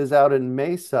Lee is out in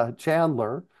Mesa,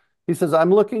 Chandler. He says,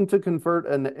 I'm looking to convert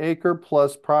an acre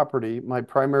plus property, my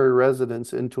primary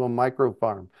residence, into a micro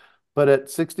farm. But at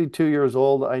 62 years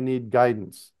old, I need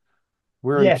guidance.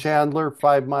 We're in Chandler,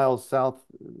 5 miles south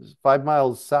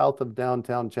of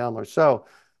downtown Chandler. So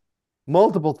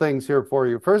multiple things here for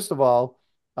you. First of all,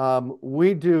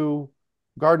 we do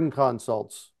garden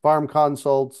consults, farm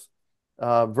consults,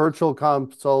 virtual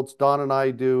consults. Don and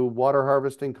I do water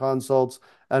harvesting consults,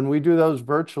 and we do those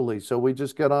virtually. So we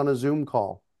just get on a Zoom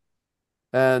call.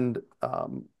 And,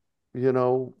 you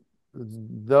know,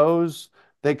 those,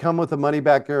 they come with a money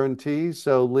back guarantee.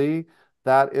 So, Lee,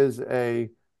 that is a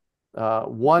Good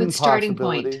one starting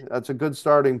point. possibility. That's a good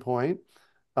starting point.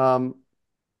 Um,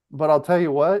 but I'll tell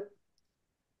you what,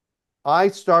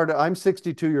 I'm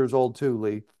 62 years old too,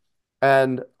 Lee,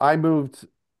 and I moved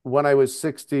when I was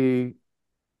 61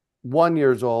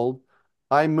 years old.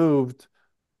 I moved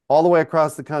all the way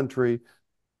across the country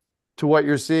to what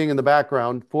you're seeing in the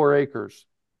background, 4 acres.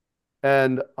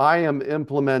 And I am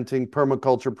implementing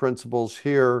permaculture principles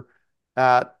here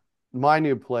at my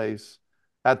new place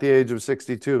at the age of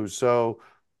 62. So,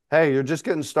 hey, you're just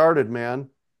getting started, man.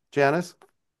 Janis?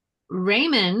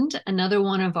 Raymond, another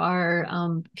one of our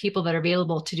people that are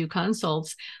available to do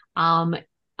consults, um,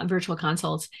 virtual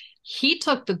consults, he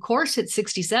took the course at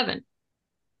 67.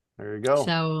 There you go.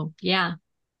 So, yeah,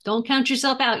 don't count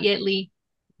yourself out yet, Lee.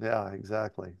 Yeah,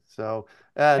 exactly. So,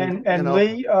 and, And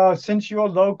Lee, since you're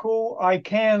local, I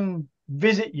can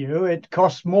visit you. It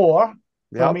costs more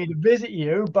for yep. me to visit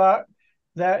you, but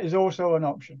that is also an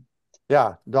option.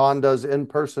 Yeah. Don does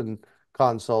in-person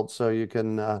consults. So you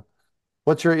can,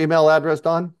 what's your email address,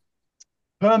 Don?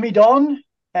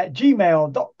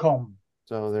 Permidon@gmail.com.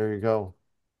 So there you go.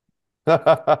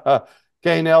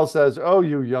 Gaynell says, "Oh,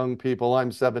 you young people,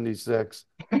 I'm 76."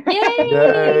 Yay!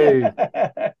 Yay.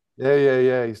 Yay, yay,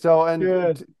 yay. So, and,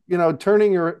 Good.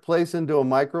 turning your place into a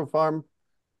micro farm,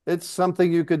 it's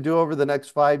something you could do over the next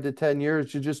 5 to 10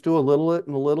 years. You just do a little it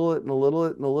and a little it and a little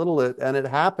it and a little it, and it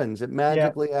happens. It Yeah.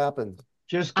 magically happens.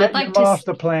 Just I'd get your like to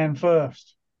master plan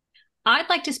first. I'd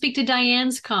like to speak to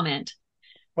Diane's comment.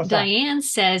 What's that? Diane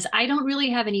says, I don't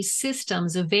really have any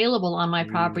systems available on my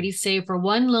Mm, property save for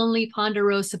one lonely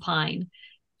ponderosa pine,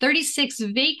 36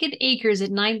 vacant acres at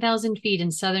 9,000 feet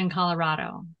in southern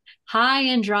Colorado. High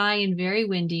and dry and very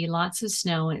windy, lots of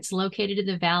snow, and it's located in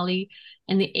the valley,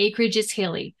 and the acreage is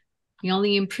hilly. The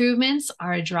only improvements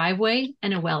are a driveway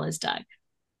and a well is dug.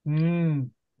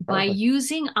 By perfect.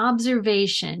 using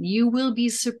observation, you will be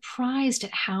surprised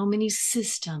at how many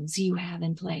systems you have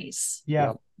in place. Yeah,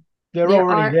 Yep. they're There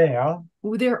already are there.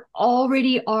 there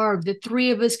already are. The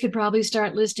three of us could probably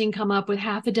start listing, come up with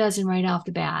half a dozen right off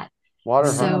the bat. Water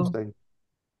So harvesting.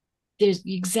 there's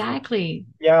Yeah. exactly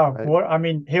Yeah. Right. What I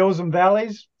mean, hills and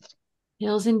valleys.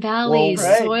 hills and valleys, Well,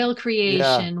 Great. soil yeah.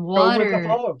 creation, Go with the water.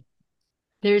 flow.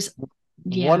 There's,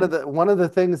 One yeah, of the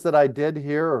things that I did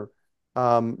here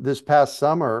this past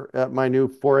summer at my new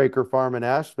 4 acre farm in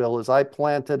Asheville is I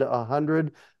planted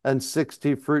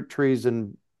 160 fruit trees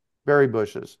and berry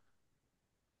bushes.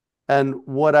 And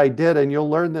what I did, and you'll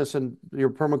learn this in your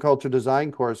permaculture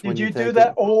design course when Did you you do take it.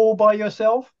 that all by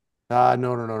yourself? No,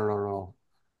 no, no, no, no, no.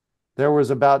 There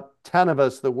was about 10 of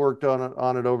us that worked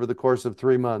on it over the course of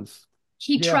 3 months.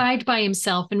 he Yeah. tried by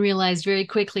himself and realized very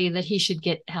quickly that he should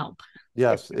get help.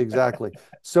 Yes, exactly.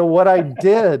 So what I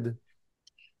did,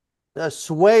 a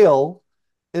swale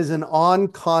is an on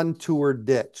contour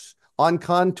ditch. On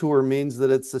contour means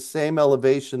that it's the same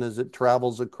elevation as it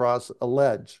travels across a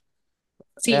ledge.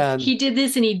 See, And he did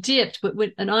this and he dipped, but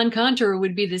an on contour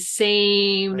would be the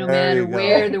same no there matter you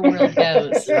where go. the world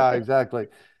goes. Yeah, exactly.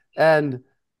 And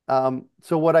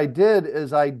so what I did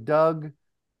is I dug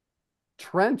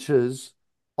trenches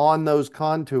on those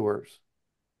contours.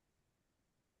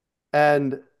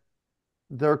 And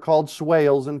they're called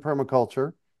swales in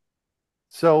permaculture.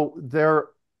 So they're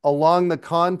along the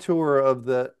contour of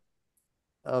the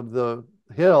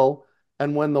hill,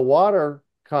 and when the water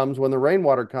comes, when the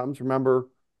rainwater comes, remember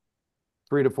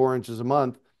 3 to 4 inches a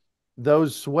month,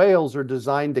 those swales are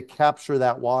designed to capture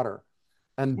that water,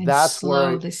 and And that's where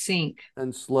slow I the sink.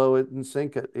 and slow it and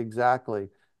sink it exactly,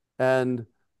 and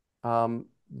um,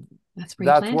 That's where he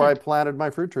that's where I planted. planted my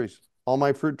fruit trees. All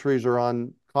my fruit trees are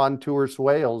on contour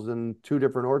swales in 2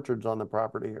 different orchards on the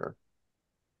property here.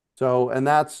 So, and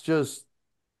that's just,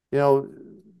 you know,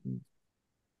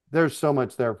 there's so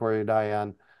much there for you,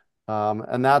 Diane.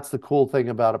 And that's the cool thing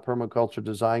about a permaculture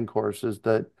design course is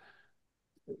that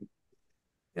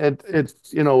it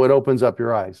opens up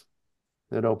your eyes.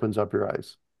 It opens up your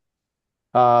eyes.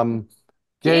 Um,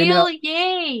 Gaynell, Gail,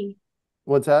 yay!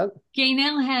 what's that?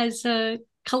 Gaynell has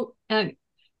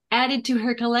added to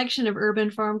her collection of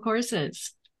urban farm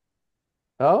courses.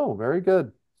 Oh, very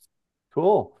good.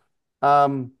 Cool.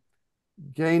 Um,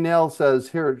 Gaynell says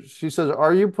here, she says,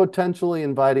 are you potentially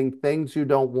inviting things you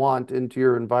don't want into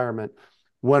your environment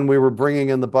when we were bringing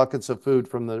in the buckets of food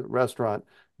from the restaurant?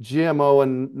 GMO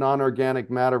and non-organic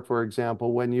matter, for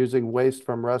example, when using waste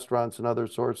from restaurants and other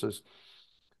sources.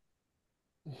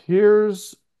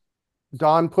 Here's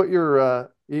Don, put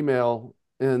your email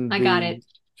in I got the it.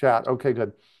 chat. Okay,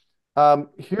 good.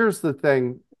 Here's the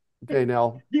thing,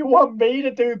 Gaynell. You want me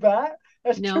to do that?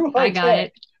 That's No, too I high got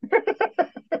tech.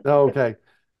 it. Okay.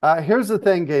 Here's the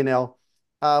thing, Gaynell.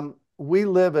 We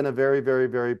live in a very, very,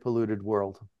 very polluted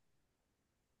world.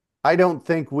 I don't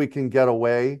think we can get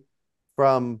away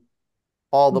from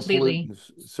all the Completely.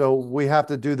 pollutants. So we have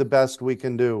to do the best we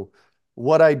can do.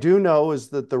 What I do know is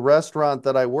that the restaurant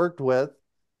that I worked with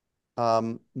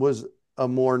was a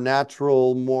more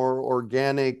natural, more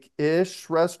organic-ish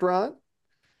restaurant.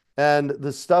 And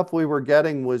the stuff we were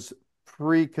getting was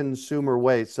pre-consumer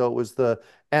waste. So it was the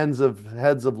heads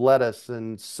of lettuce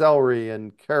and celery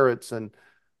and carrots and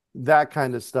that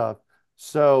kind of stuff.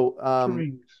 So,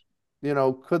 Trees.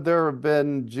 could there have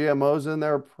been GMOs in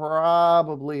there?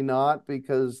 Probably not,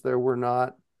 because there were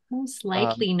not. Most Um,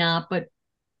 likely not, but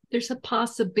there's a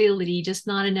possibility, just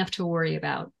not enough to worry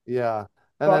about. yeah.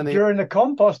 And then But during the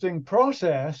composting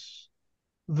process,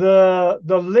 the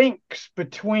links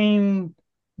between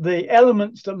the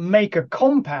elements that make a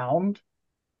compound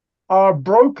are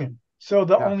broken so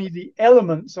that yeah, only the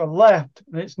elements are left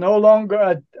and it's no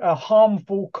longer a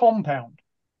harmful compound.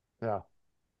 yeah.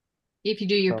 If you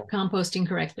do your So, composting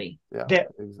correctly. yeah, Yeah,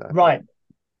 exactly. right,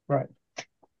 right.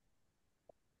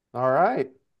 All right.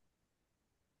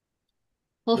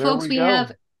 Well, There folks, we go.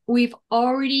 we've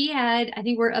already had, I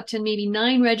think we're up to maybe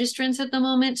 9 registrants at the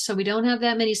moment, so we don't have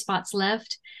that many spots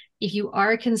left. If you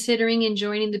are considering and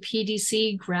joining the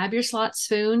PDC, grab your slot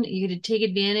soon. You get to take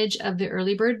advantage of the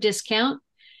early bird discount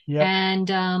Yep.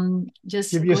 and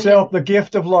just Give go ahead. yourself the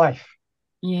gift of life.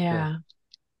 Yeah, Yeah,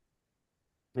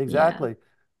 yeah. exactly.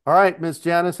 All right, Miss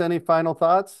Janice, any final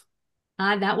thoughts?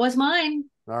 That was mine.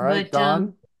 All right, But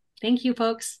Don. thank you,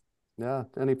 folks. Yeah,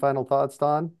 any final thoughts,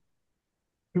 Don?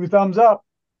 2 thumbs up.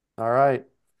 All right.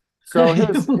 So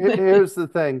here's the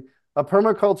thing.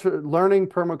 Learning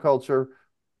permaculture,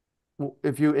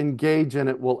 if you engage in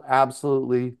it, will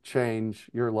absolutely change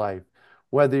your life.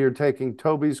 Whether you're taking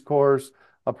Toby's course,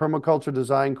 a permaculture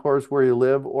design course where you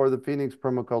live, or the Phoenix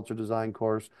permaculture design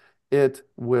course, it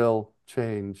will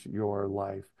change your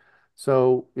life.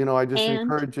 So, I just And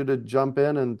encourage you to jump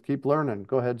in and keep learning.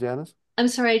 Go ahead, Janice. I'm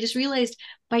sorry, I just realized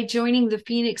by joining the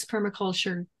Phoenix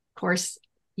permaculture course,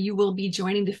 you will be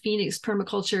joining the Phoenix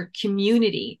permaculture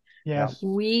community. Yeah. Yes.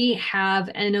 We have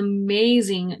an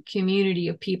amazing community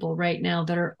of people right now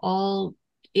that are all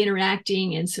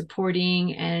interacting and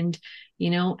supporting and,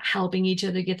 helping each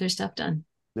other get their stuff done.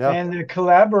 Yeah. And they're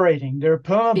collaborating. They're Big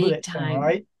permablitzing, time.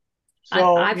 right?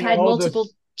 So, I've had multiple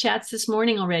this, chats this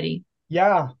morning already.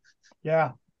 yeah,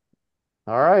 yeah.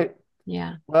 All right.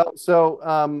 Yeah. Well,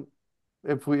 so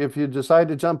if you decide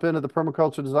to jump into the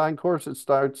permaculture design course, it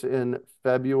starts in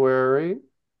February.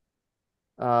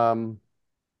 Um,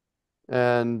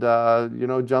 and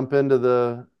jump into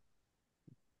the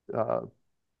uh,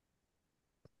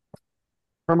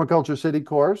 permaculture city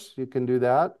course. You can do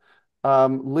that.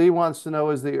 Lee wants to know,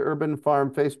 is the Urban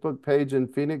Farm Facebook page in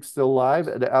Phoenix still live?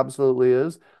 It absolutely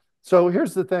is. So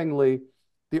here's the thing, Lee.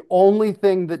 The only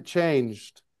thing that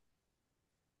changed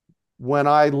when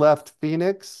I left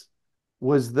Phoenix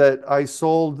was that I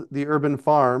sold the Urban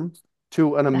Farm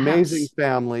to an The amazing house.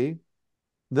 family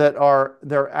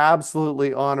they're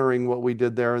absolutely honoring what we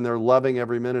did there, and they're loving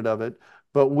every minute of it.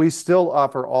 But we still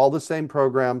offer all the same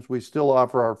programs. We still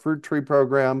offer our fruit tree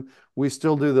program. We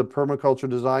still do the permaculture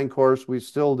design course. We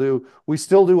still do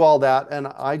all that. And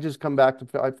I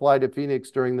fly to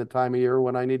Phoenix during the time of year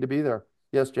when I need to be there.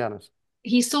 Yes, Janice.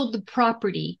 He sold the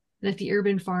property that the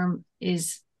urban farm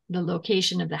is the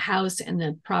location of the house and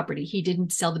the property. He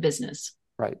didn't sell the business.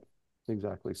 Right.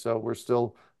 Exactly. So we're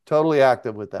still totally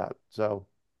active with that. So,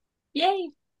 Yay.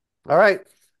 all right.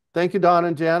 Thank you, Don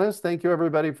and Janice. Thank you,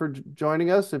 everybody, for joining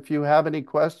us. If you have any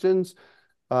questions,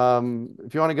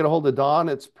 if you want to get a hold of Don,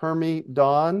 it's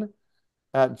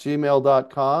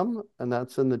permidon@gmail.com, and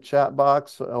that's in the chat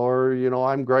box. Or,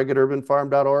 I'm Greg at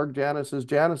urbanfarm.org. Janice is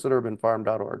Janice at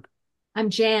urbanfarm.org. I'm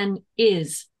Jan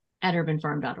is at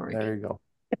urbanfarm.org. There you go.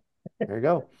 There you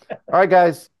go. All right,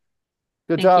 guys.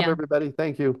 Good Thank job, you. everybody.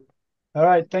 Thank you. All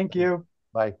right. Thank you.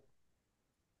 Bye.